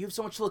 oh, but you have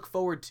so much to look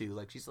forward to.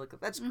 Like, she's like,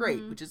 that's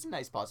great, which is a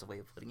nice, positive way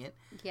of putting it.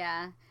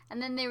 Yeah.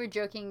 And then they were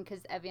joking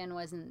because Evian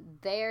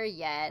wasn't there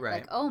yet. Right.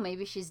 Like, oh,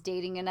 maybe she's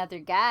dating another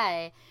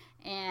guy.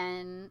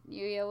 And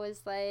Yuya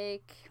was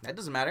like, that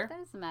doesn't matter. That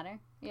doesn't matter.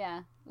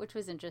 Yeah. Which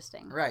was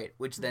interesting. Right.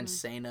 Which then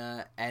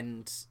Sana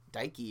and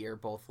Daiki are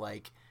both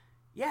like,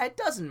 yeah, it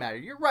doesn't matter.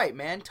 You're right,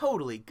 man.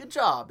 Totally. Good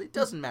job. It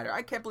doesn't matter.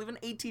 I can't believe an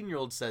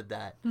 18-year-old said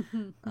that.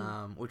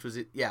 Which was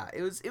it. Yeah,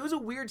 it was a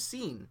weird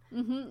scene.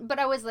 But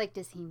I was like,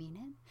 does he mean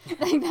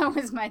it? Like, that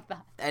was my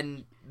thought.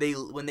 And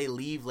when they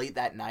leave late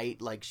that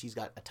night, like, she's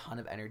got a ton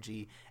of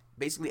energy.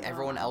 Basically,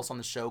 everyone else on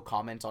the show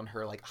comments on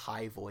her, like,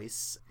 high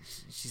voice.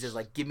 She says,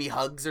 like, give me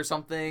hugs or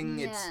something.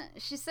 Yeah,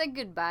 she said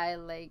goodbye,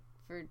 like,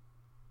 for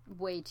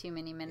way too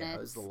many minutes. Yeah,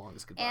 it was the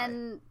longest goodbye.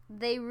 And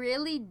they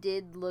really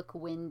did look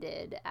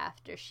winded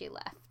after she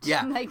left.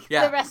 Yeah.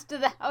 The rest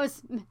of the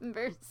house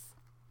members.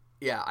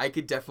 Yeah, I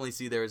could definitely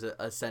see there was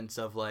a sense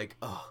of, like,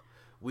 oh,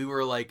 we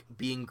were, like,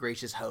 being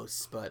gracious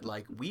hosts, but,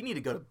 like, we need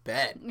to go to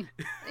bed.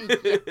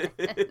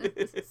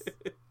 Yes.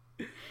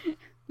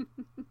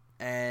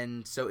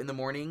 And so in the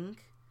morning...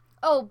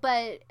 Oh,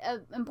 but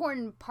an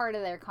important part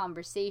of their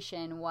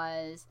conversation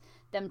was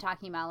them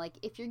talking about, like,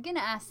 if you're going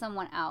to ask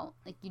someone out,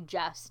 like, you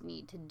just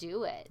need to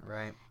do it.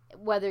 Right.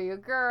 Whether you're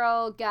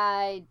girl,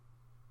 guy,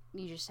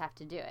 you just have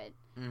to do it.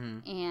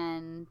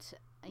 And,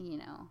 you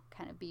know,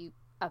 kind of be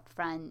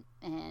upfront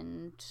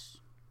and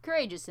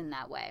courageous in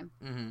that way.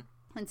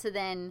 And so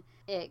then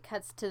it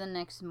cuts to the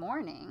next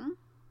morning.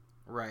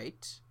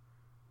 Right.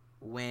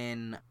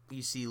 When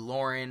you see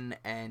Lauren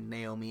and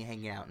Naomi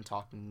hanging out and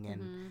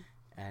talking,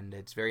 and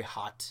it's very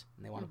hot,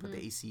 and they want to put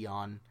the AC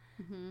on.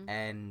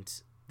 And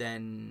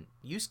then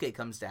Yusuke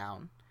comes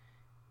down,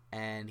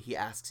 and he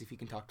asks if he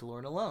can talk to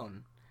Lauren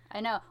alone. I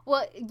know.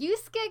 Well,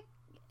 Yusuke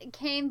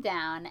came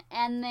down,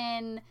 and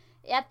then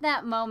at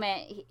that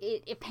moment,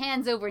 it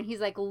pans over, and he's,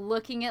 like,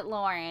 looking at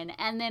Lauren,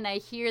 and then I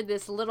hear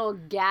this little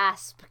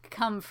gasp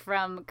come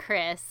from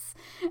Chris,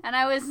 and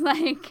I was,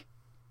 like,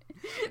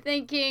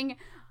 thinking,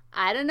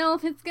 I don't know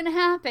if it's going to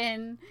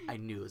happen. I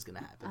knew it was going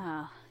to happen.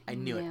 Oh, I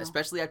knew it,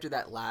 especially after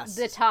that last...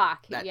 The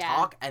talk,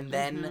 talk, and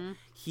then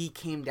he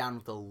came down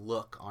with a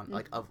look on,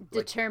 like, of...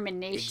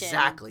 Determination. Like,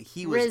 exactly.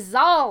 He was...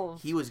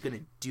 Resolve. He was going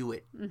to do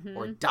it,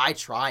 or die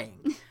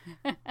trying.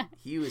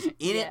 He was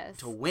in it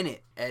to win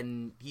it,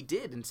 and he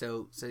did, and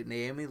so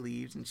Naomi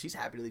leaves, and she's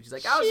happy to leave. She's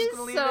like, I was just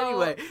going to leave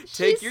anyway.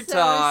 Take your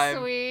time. She's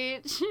so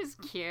sweet. She's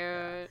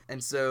cute.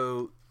 And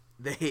so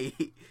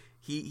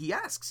he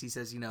asks, he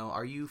says, you know,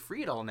 are you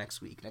free at all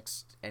next week?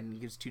 And he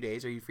gives 2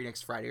 days. Are you free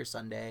next Friday or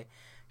Sunday?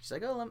 She's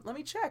like, oh, let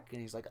me check.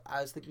 And he's like, I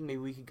was thinking maybe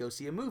we could go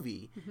see a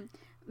movie.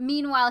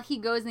 Meanwhile, he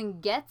goes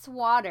and gets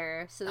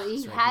water so that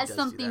he has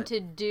something to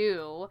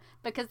do,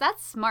 because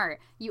that's smart.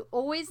 You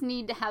always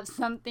need to have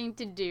something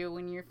to do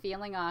when you're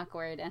feeling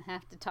awkward and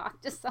have to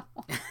talk to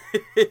someone.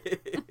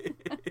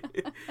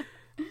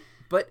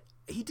 But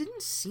he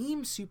didn't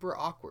seem super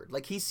awkward.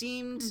 Like, he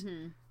seemed...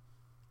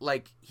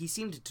 he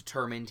seemed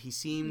determined. He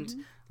seemed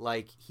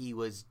like he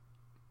was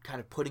kind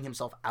of putting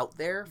himself out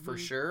there for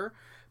sure,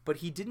 but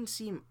he didn't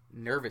seem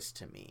nervous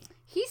to me.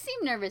 He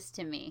seemed nervous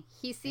to me.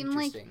 He seemed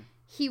like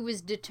he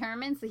was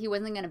determined, so he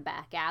wasn't going to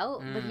back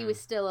out, but he was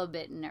still a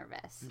bit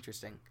nervous.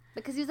 Interesting.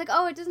 Because he was like,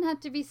 oh, it doesn't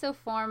have to be so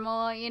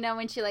formal, you know,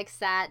 when she, like,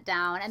 sat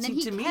down. And then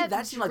he to kept me,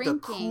 that seemed like the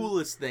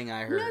coolest thing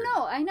I heard.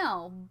 No, I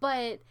know,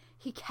 but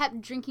he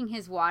kept drinking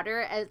his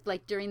water,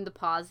 like, during the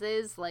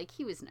pauses. Like,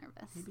 he was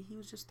nervous. Maybe he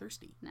was just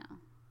thirsty. No.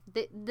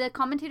 The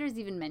commentators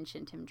even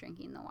mentioned him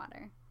drinking the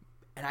water.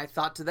 And I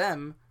thought to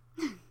them,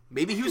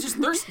 maybe he was just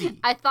thirsty.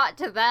 I thought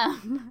to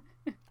them.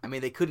 I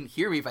mean, they couldn't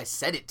hear me if I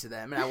said it to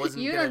them, and I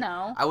wasn't. You don't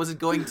know. I wasn't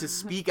going to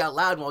speak out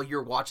loud while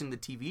you're watching the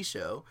TV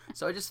show,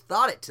 so I just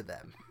thought it to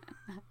them.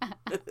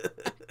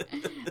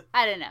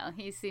 I don't know.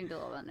 He seemed a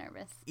little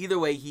nervous. Either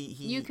way,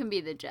 You can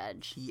be the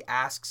judge. He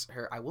asks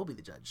her. I will be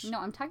the judge. No,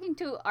 I'm talking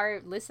to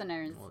our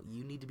listeners. Well,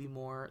 you need to be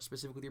more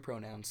specific with your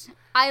pronouns.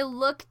 I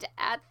looked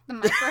at the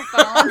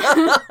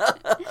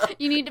microphone.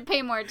 You need to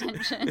pay more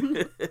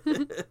attention.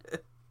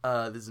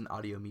 This is an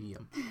audio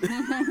medium.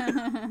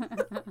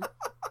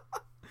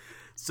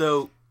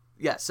 So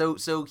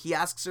he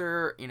asks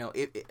her,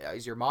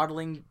 is your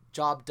modeling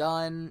job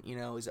done?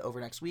 Is it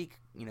over next week?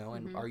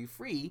 And are you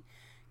free?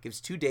 Gives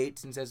 2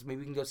 dates and says, maybe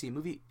we can go see a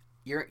movie.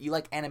 You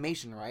like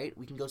animation, right?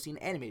 We can go see an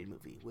animated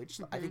movie,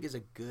 which I think is a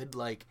good,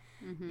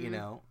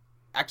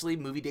 actually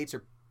movie dates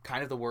are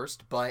kind of the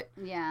worst, but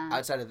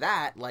outside of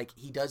that,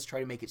 he does try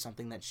to make it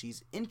something that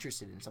she's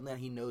interested in, something that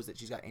he knows that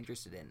she's got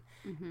interested in.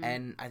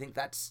 And I think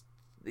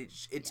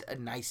it's a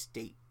nice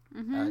date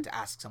to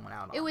ask someone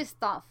out on. It was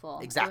thoughtful.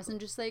 Exactly. It wasn't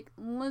just like,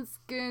 let's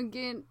go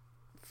get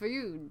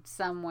food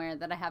somewhere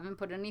that I haven't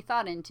put any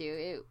thought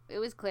into. It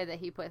was clear that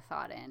he put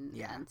thought in.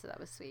 Yeah. And so that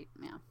was sweet.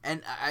 Yeah.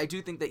 And I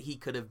do think that he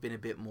could have been a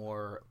bit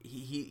more,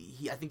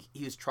 I think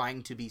he was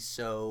trying to be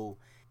so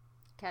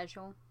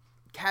casual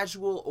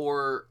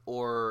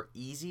or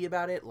easy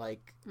about it,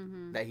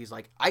 that he's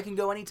like, I can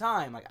go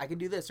anytime, I can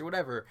do this or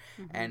whatever.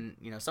 And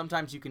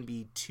sometimes you can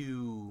be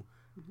too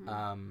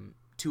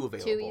available,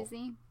 too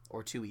easy,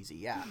 or too easy,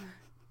 yeah.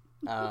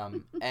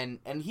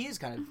 And he is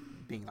kind of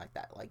being like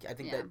that. I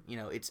think that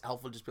it's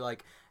helpful to just be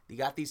like, you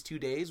got these 2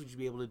 days, would you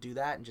be able to do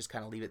that, and just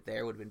kind of leave it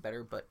there? Would have been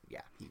better, but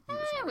yeah, he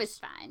was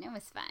fine. It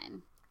was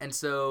fine. And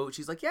so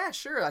she's like, yeah,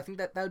 sure, I think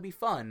that would be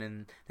fun.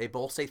 And they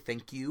both say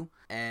thank you,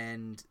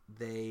 and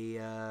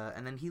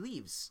and then he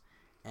leaves.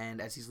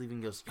 And as he's leaving,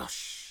 he goes,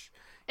 yosh.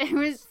 It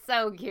was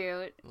so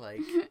cute.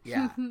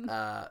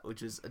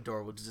 Which is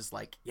adorable. Just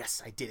like,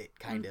 yes, I did it,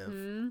 kind of.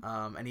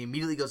 And he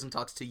immediately goes and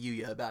talks to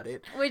Yuya about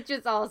it. Which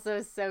is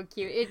also so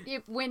cute.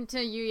 It went to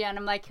Yuya, and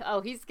I'm like,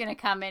 oh, he's going to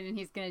come in and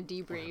he's going to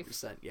debrief.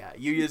 100%, yeah.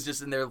 Yuya's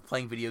just in there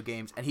playing video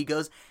games, and he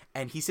goes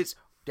and he sits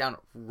down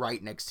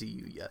right next to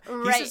Yuya.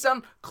 Right. He sits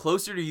down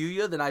closer to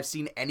Yuya than I've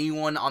seen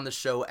anyone on the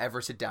show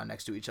ever sit down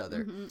next to each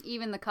other.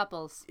 Even the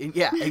couples.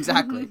 Yeah,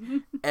 exactly.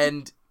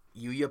 And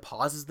Yuya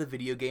pauses the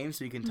video game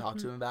so he can talk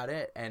to him about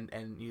it,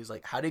 and he was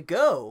like, how'd it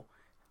go?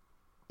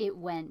 It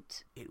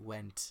went. He's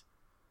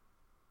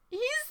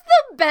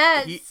the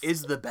best. He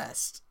is the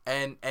best.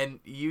 And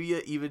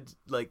Yuya even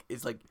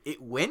is like,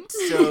 it went?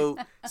 So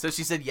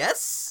she said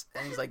yes?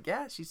 And he's like,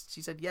 yeah, she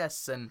said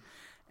yes. And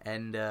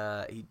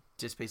he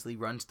just basically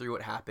runs through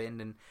what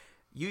happened, and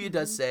Yuya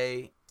does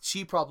say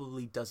she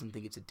probably doesn't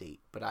think it's a date,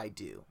 but I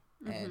do.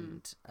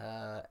 And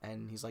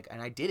he's like,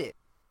 and I did it.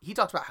 He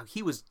talked about how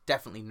he was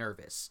definitely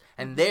nervous,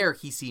 and there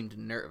he seemed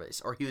nervous,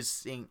 or he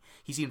seemed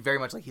very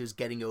much like he was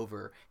getting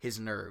over his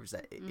nerves,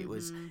 that it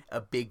was a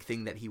big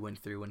thing that he went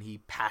through when he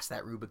passed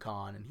that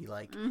Rubicon, and he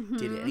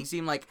did it, and he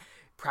seemed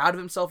proud of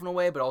himself in a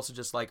way, but also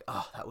just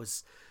that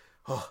was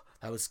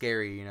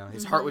scary,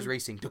 his heart was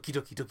racing, doki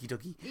doki doki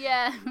doki.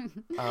 Yeah.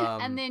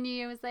 And then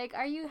he was like,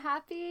 are you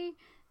happy?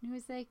 And he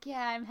was like,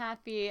 yeah, I'm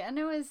happy. And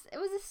it was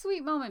a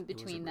sweet moment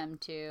between them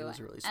two. It was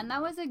a really sweet and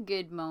that was a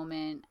good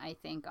moment, I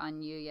think,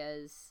 on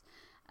Yuya's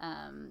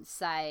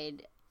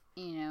side.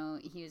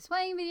 He was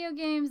playing video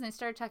games, and they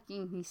started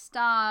talking. He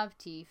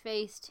stopped. He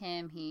faced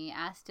him. He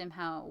asked him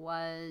how it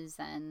was.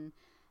 And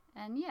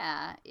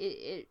yeah,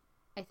 I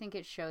think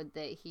it showed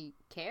that he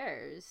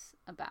cares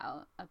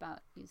about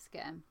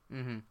Yusuke.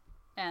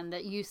 And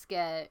that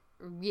Yusuke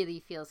really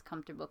feels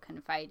comfortable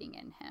confiding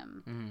in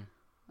him.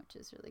 Which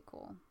is really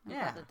cool. I'm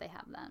glad that they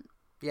have that.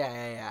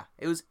 Yeah.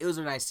 It was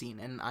a nice scene,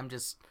 and I'm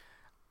just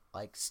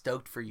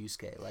stoked for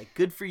Yusuke.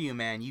 Good for you,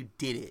 man. You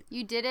did it.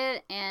 You did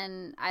it,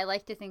 and I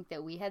like to think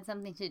that we had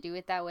something to do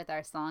with that with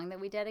our song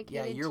that we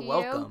dedicated to you. Yeah, you're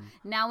welcome.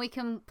 Now we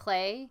can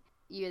play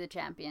You're the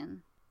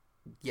Champion.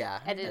 Yeah.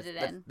 Edit it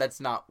in.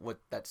 That's not what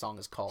that song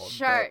is called.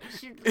 Sure.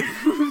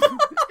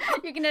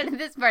 You can edit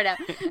this part out.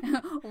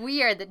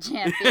 We are the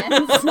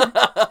champions.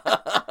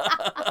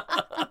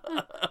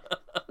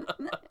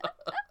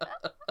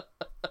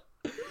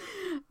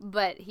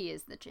 But he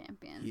is the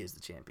champion. He is the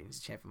champion. He's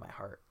the champion of my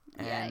heart.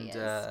 Yeah, and he is.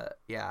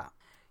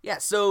 Yeah,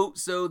 so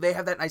they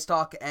have that nice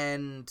talk,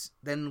 and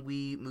then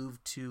we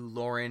move to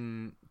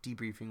Lauren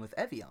debriefing with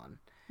Evian.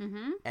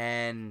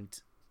 And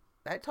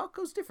that talk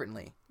goes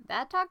differently.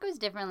 And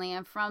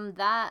from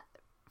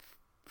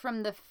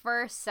the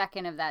first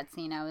second of that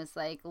scene, I was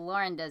like,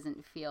 Lauren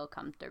doesn't feel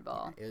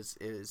comfortable. Yeah,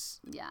 it was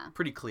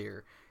pretty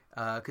clear.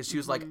 Because she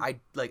was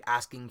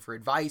asking for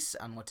advice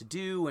on what to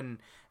do, and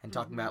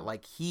talking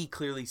about he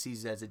clearly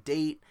sees it as a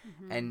date,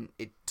 and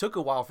it took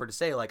a while for her to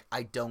say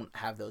I don't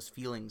have those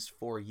feelings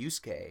for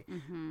Yusuke,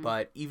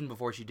 but even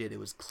before she did, it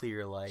was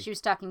clear she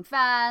was talking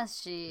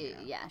fast. She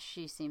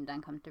seemed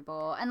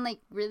uncomfortable and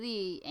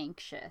really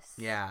anxious.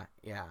 Yeah.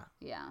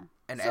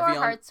 And so our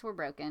hearts were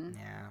broken.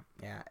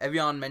 Yeah.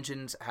 Evian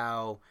mentions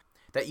how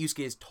that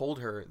Yusuke has told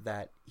her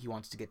that he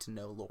wants to get to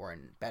know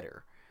Lauren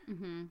better.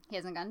 He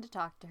hasn't gotten to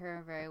talk to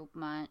her very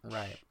much.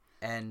 Right.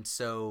 And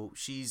so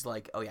she's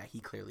like, oh yeah, he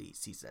clearly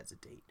sees it as a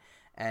date.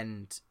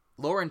 And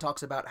Lauren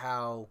talks about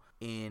how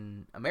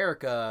in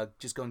America,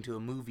 just going to a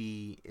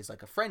movie is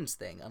like a friend's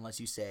thing, unless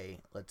you say,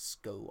 let's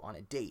go on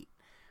a date.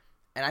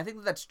 And I think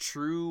that that's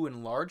true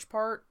in large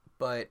part,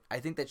 but I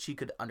think that she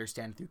could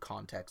understand through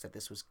context that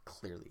this was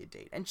clearly a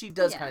date. And she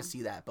does kind of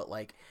see that, but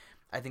like,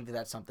 I think that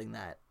that's something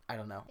that, I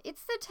don't know.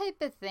 It's the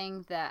type of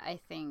thing that I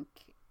think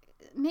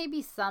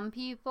maybe some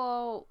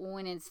people,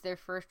 when it's their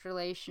first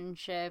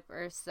relationship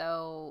or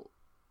so,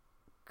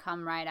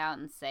 come right out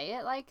and say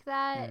it like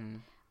that. Mm-hmm.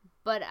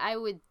 But I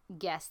would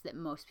guess that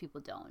most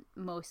people don't.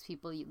 Most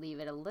people leave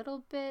it a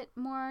little bit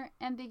more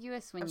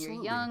ambiguous when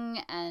you're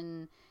young,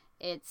 and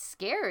it's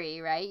scary,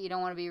 right? You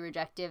don't want to be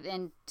rejective,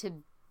 and to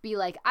be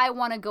like, I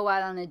want to go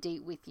out on a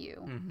date with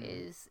you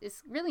is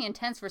really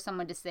intense for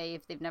someone to say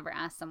if they've never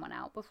asked someone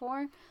out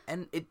before.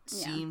 And it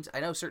seems, I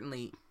know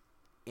certainly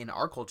in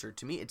our culture,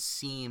 to me, it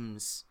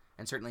seems,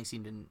 and certainly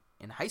seemed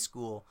in high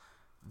school,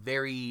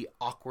 very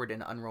awkward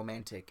and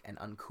unromantic and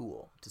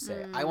uncool to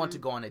say, I want to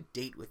go on a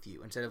date with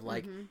you, instead of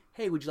like,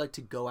 hey, would you like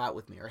to go out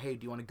with me? Or, hey,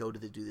 do you want to go to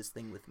do this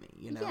thing with me?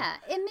 You know? Yeah,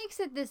 it makes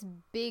it this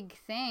big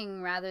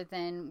thing rather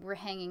than we're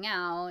hanging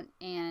out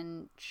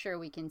and sure,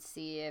 we can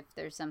see if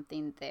there's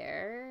something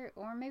there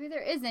or maybe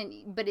there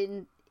isn't, but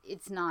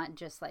it's not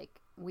just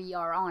like we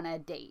are on a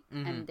date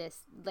and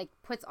this like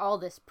puts all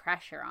this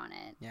pressure on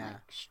it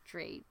like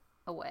straight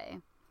away.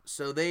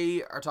 So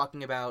they are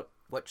talking about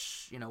what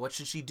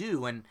should she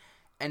do,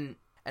 and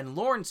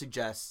Lauren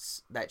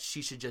suggests that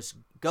she should just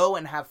go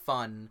and have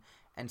fun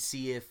and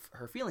see if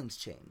her feelings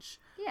change.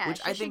 Yeah,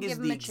 which I think is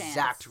the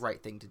exact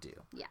right thing to do.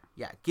 Yeah.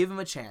 Yeah, give him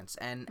a chance.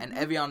 And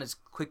Evian is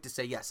quick to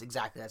say, yes,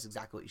 exactly, that's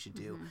exactly what you should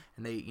do.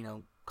 And they,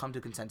 come to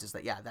a consensus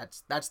that, yeah,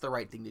 that's the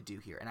right thing to do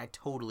here. And I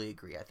totally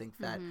agree. I think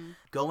that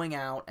going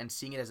out and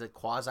seeing it as a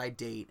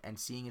quasi-date and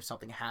seeing if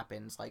something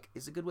happens, like,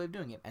 is a good way of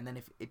doing it. And then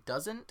if it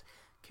doesn't,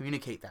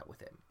 communicate that with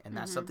him. And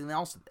that's something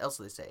else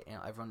they say.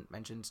 Everyone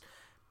mentions,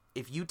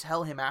 if you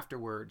tell him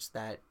afterwards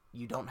that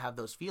you don't have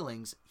those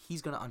feelings,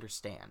 he's going to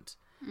understand.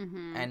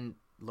 And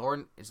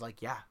Lauren is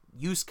like, yeah,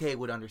 Yusuke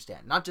would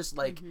understand. Not just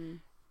like,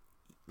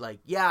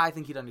 yeah, I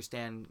think he'd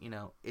understand,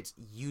 it's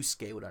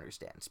Yusuke would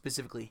understand.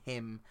 Specifically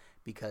him,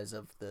 because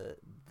of the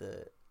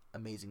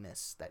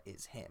amazingness that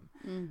is him.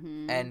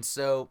 And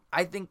so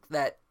I think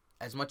that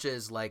as much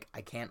as, like,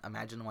 I can't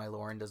imagine why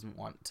Lauren doesn't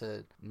want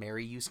to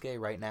marry Yusuke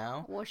right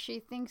now. Well, she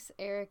thinks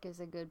Eric is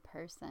a good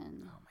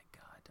person. Oh my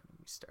god, don't get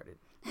me started.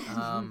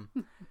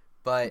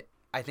 But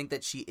I think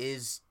that she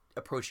is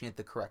approaching it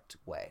the correct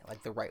way,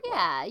 like the right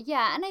way.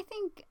 Yeah, and I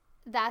think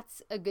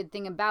that's a good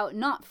thing about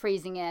not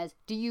phrasing it as,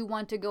 do you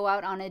want to go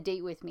out on a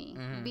date with me?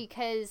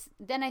 Because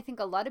then I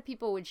think a lot of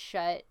people would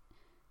shut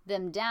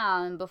them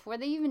down before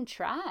they even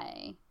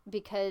try,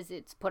 because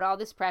it's put all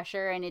this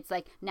pressure and it's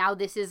like, now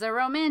this is a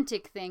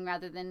romantic thing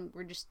rather than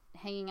we're just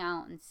hanging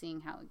out and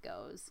seeing how it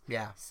goes.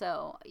 Yeah.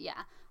 So,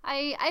 yeah.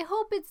 I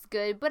hope it's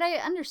good, but I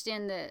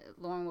understand that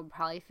Lauren would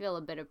probably feel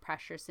a bit of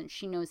pressure since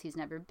she knows he's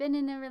never been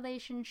in a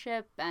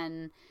relationship,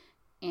 and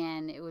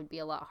it would be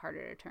a lot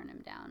harder to turn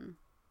him down.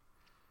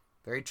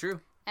 Very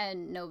true.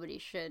 And nobody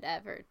should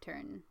ever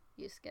turn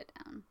Yusuke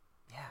down.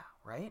 Yeah,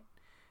 right?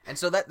 And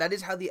so that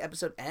is how the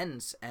episode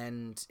ends,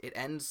 and it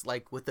ends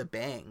like with a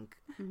bang.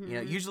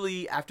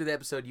 Usually after the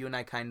episode, you and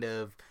I kind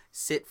of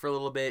sit for a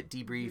little bit,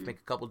 debrief, make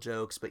a couple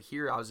jokes, but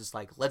here I was just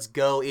like, let's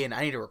go in.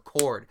 I need to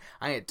record.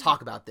 I need to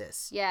talk about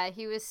this. Yeah,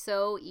 he was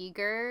so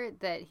eager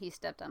that he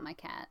stepped on my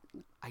cat.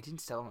 I didn't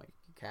step on my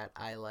cat.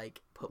 I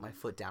put my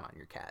foot down on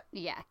your cat.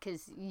 Yeah,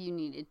 because you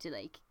needed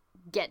to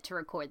get to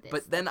record this.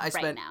 But then I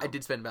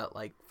did spend about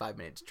 5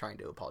 minutes trying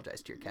to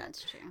apologize to your cat.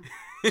 That's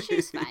true.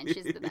 She's fine.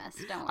 She's the best.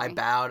 Don't worry. I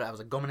bowed. I was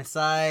like,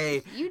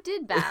 "Gomenasai." You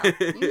did bow.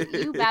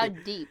 You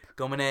bowed deep.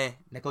 Gomene,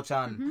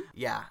 Neko-chan.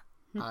 Yeah.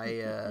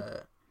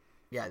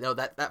 No,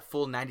 that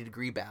full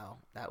 90-degree bow.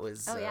 That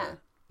was. Oh yeah.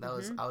 That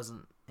was. I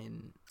wasn't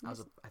in. I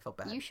felt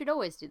bad. You should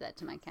always do that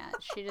to my cat.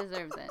 She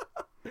deserves it.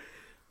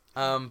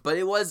 But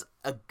it was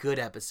a good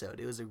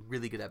episode. It was a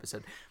really good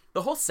episode.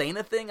 The whole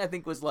Sena thing, I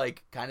think, was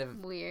kind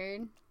of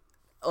weird.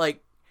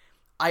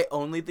 I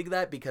only think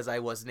that because I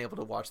wasn't able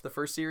to watch the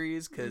first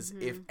series, because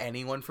if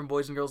anyone from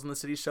Boys and Girls in the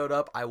City showed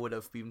up, I would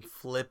have been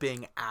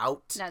flipping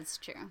out. That's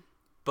true.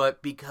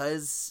 But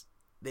because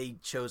they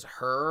chose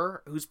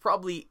her, who's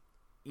probably,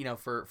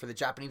 for the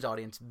Japanese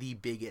audience, the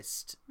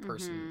biggest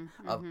person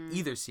of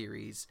either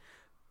series,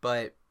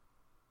 but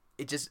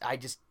I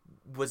just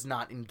was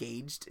not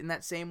engaged in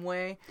that same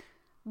way.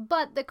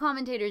 But the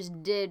commentators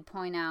did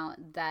point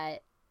out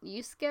that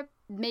Yusuke,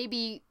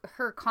 maybe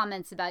her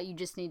comments about you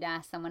just need to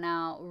ask someone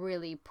out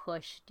really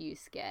pushed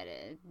Yusuke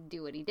to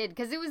do what he did,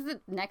 because it was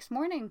the next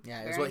morning.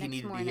 Yeah, it was what he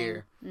needed to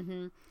hear.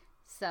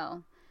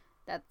 So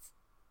that's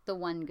the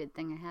one good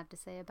thing I have to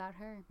say about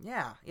her.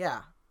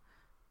 Yeah.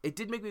 It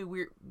did make me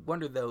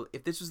wonder, though,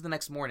 if this was the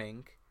next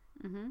morning,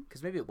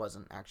 because maybe it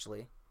wasn't,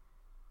 actually.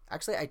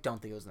 Actually, I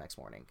don't think it was the next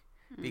morning,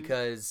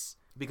 because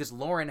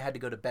Lauren had to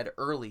go to bed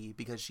early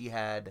because she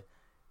had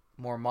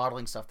more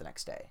modeling stuff the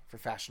next day for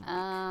Fashion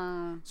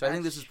Week. So I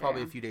think this is true.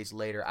 probably a few days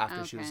later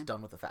after she was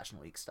done with the Fashion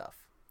Week stuff.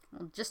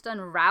 Well, just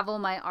unravel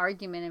my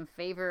argument in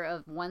favor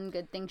of one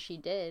good thing she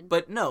did.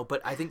 But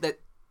I think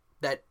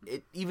that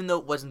it, even though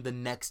it wasn't the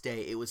next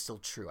day, it was still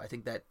true. I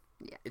think that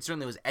it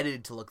certainly was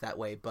edited to look that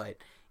way, but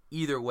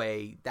either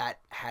way,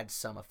 that had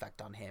some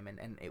effect on him,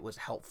 and it was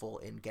helpful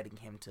in getting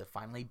him to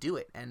finally do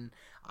it. And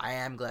I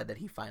am glad that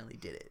he finally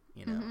did it.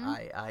 You know,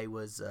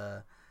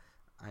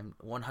 I'm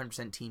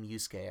 100% Team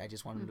Yusuke. I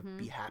just want him to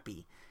be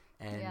happy,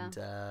 and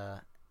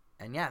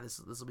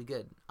this will be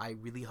good. I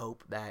really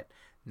hope that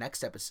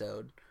next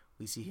episode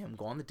we see him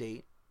go on the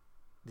date.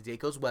 The date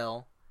goes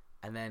well,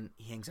 and then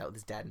he hangs out with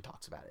his dad and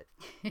talks about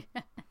it.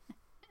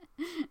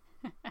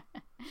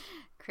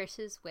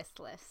 Chris's wish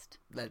list.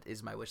 That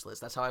is my wish list.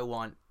 That's how I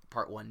want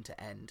part 1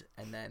 to end,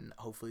 and then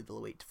hopefully the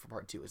wait for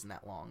part 2 isn't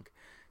that long.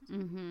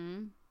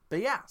 But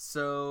yeah,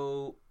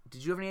 so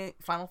did you have any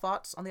final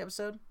thoughts on the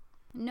episode?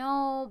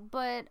 No,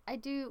 but I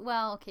do.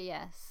 Well, okay,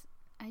 yes.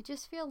 I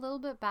just feel a little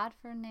bit bad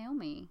for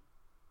Naomi.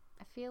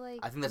 I feel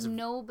like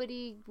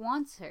nobody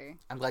wants her.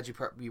 I'm glad you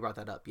brought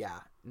that up. Yeah,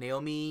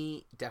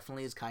 Naomi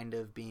definitely is kind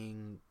of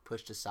being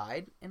pushed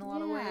aside in a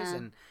lot of ways,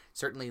 and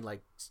certainly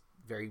like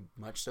very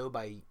much so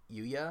by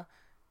Yuya,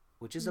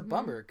 which is a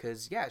bummer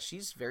because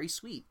she's very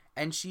sweet,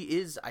 and she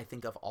is, I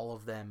think, of all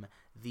of them,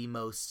 the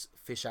most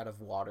fish out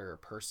of water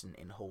person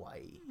in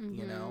Hawaii.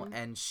 You know,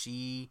 and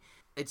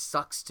it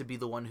sucks to be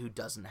the one who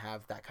doesn't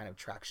have that kind of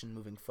traction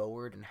moving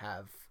forward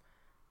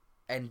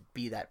and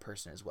be that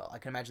person as well. I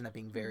can imagine that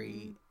being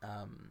very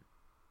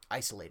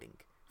isolating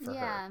for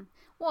her.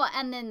 Well,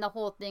 and then the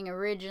whole thing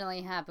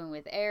originally happened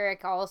with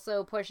Eric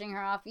also pushing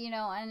her off, you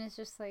know, and it's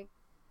just like,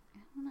 I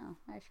don't know.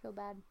 I feel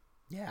bad.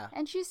 Yeah.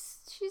 And she's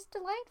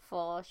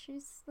delightful.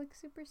 She's like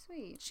super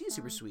sweet. She's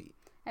super sweet.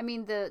 I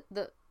mean, the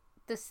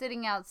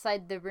sitting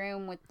outside the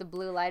room with the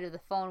blue light of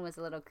the phone was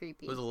a little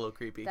creepy. It was a little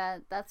creepy.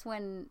 That's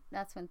when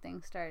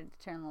things started to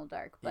turn a little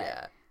dark.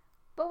 But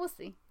we'll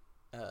see.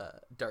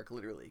 Dark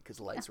literally because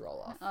the lights were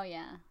all off. Oh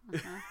yeah,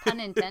 pun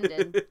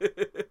intended.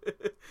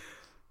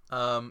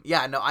 No,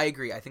 I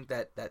agree. I think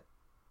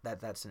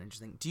that's an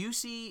interesting. Do you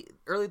see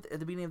early at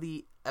the beginning of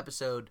the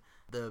episode,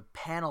 the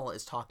panel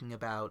is talking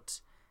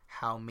about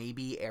how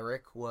maybe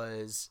Eric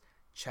was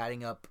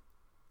chatting up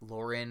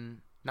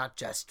Lauren not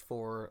just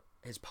for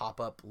his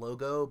pop-up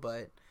logo,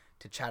 but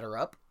to chat her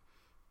up,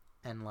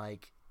 and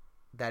like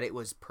that it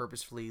was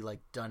purposefully like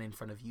done in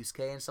front of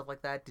Yusuke and stuff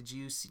like that. Do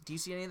you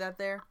see any of that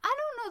there? I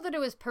don't know that it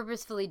was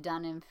purposefully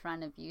done in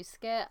front of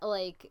Yusuke.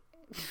 Like,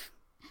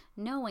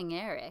 knowing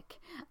Eric,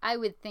 I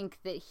would think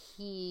that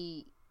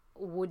he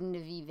wouldn't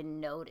have even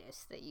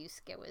noticed that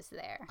Yusuke was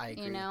there. I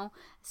agree. You know?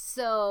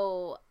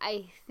 So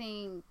I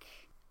think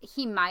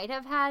he might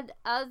have had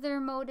other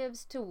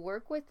motives to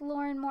work with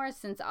Lauren more,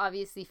 since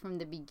obviously from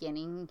the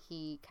beginning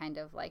he kind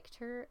of liked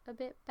her a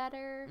bit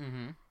better.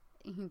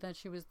 He thought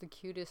she was the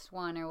cutest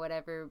one or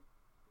whatever.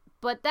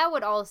 But that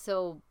would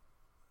also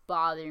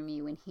bother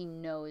me when he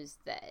knows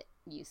that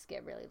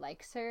Yusuke really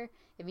likes her,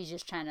 if he's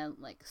just trying to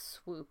like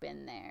swoop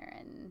in there.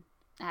 And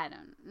I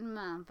don't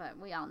know, but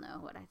we all know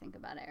what I think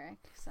about Eric,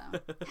 so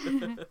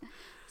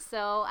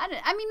so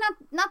I mean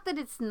not that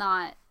it's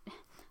not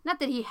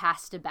that he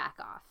has to back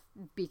off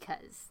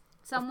because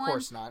someone, of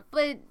course not,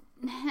 but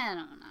I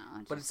don't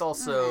know, but it's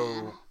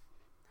also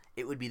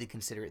it would be the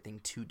considerate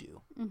thing to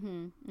do.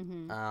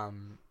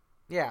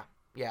 Yeah,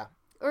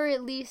 or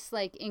at least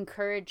like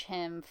encourage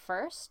him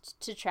first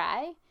to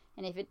try,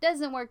 and if it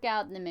doesn't work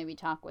out, then maybe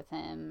talk with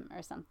him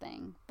or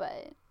something.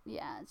 But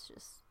yeah, it's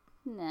just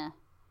nah.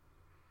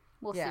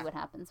 We'll see what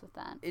happens with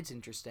that. It's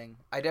interesting.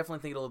 I definitely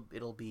think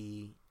it'll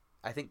be.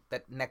 I think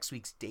that next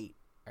week's date,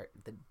 or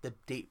the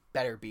date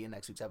better be in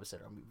next week's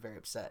episode, or I'll be very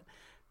upset.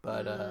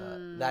 But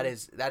that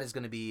is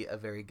going to be a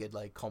very good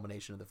like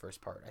culmination of the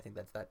first part. I think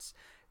that's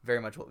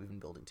very much what we've been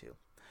building to.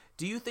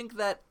 Do you think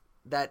that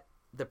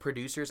the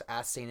producers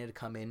asked Sana to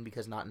come in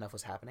because not enough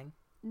was happening?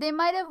 They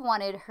might have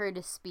wanted her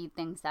to speed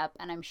things up,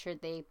 and I'm sure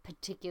they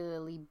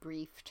particularly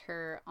briefed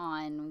her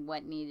on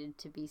what needed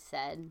to be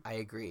said. I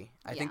agree.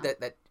 I think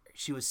that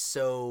she was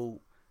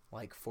so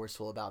like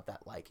forceful about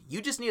that. Like,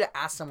 you just need to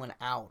ask someone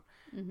out.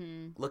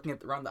 Looking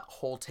around that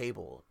whole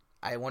table,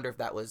 I wonder if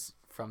that was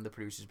from the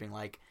producers being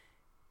like,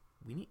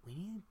 we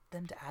need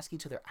them to ask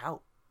each other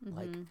out.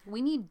 Like,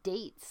 we need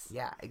dates.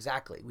 Yeah,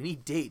 exactly. We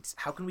need dates.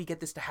 How can we get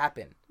this to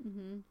happen?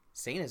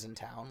 Sana's in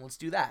town. Let's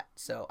do that.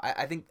 So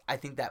I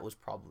think that was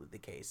probably the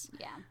case.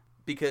 Yeah.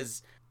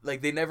 Because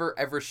like they never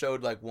ever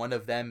showed like one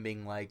of them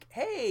being like,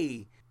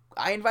 hey,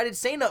 I invited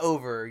Sana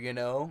over, you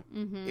know?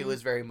 It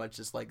was very much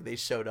just like they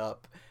showed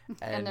up.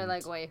 And they're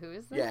like, wait, who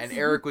is this? Yeah, and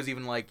Eric was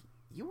even like,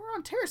 you were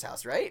on Terrace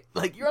House, right?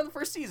 Like, you're on the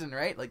first season,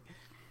 right? Like,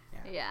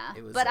 yeah.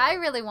 It was, but I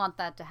really want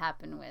that to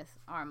happen with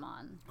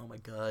Armand. Oh my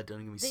god,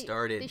 don't get me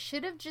started. They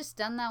should have just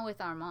done that with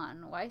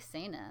Armand. Why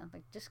Sana?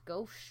 Like, just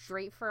go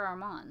straight for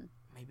Armand.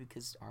 Maybe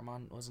because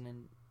Armand wasn't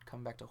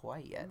coming back to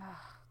Hawaii yet.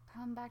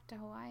 Come back to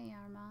Hawaii,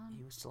 Armand.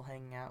 He was still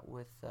hanging out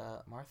with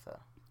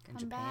Martha in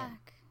Japan.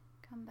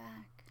 Come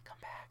back. Come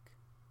back.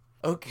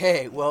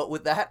 Okay, well,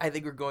 with that, I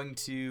think we're going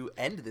to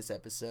end this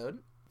episode.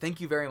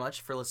 Thank you very much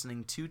for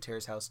listening to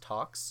Terrace House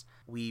Talks.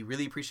 We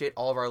really appreciate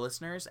all of our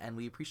listeners, and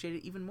we appreciate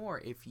it even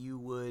more if you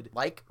would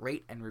like,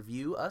 rate, and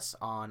review us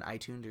on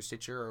iTunes or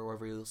Stitcher or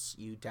wherever else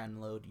you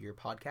download your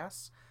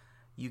podcasts.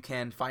 You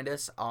can find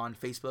us on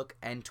Facebook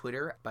and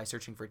Twitter by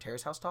searching for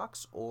Terrace House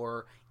Talks,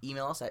 or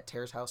email us at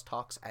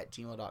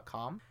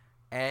terracehousetalks@gmail.com.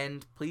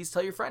 And please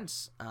tell your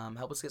friends.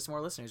 Help us get some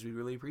more listeners. We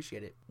really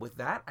appreciate it. With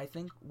that, I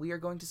think we are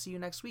going to see you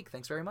next week.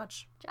 Thanks very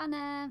much.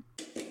 Jana.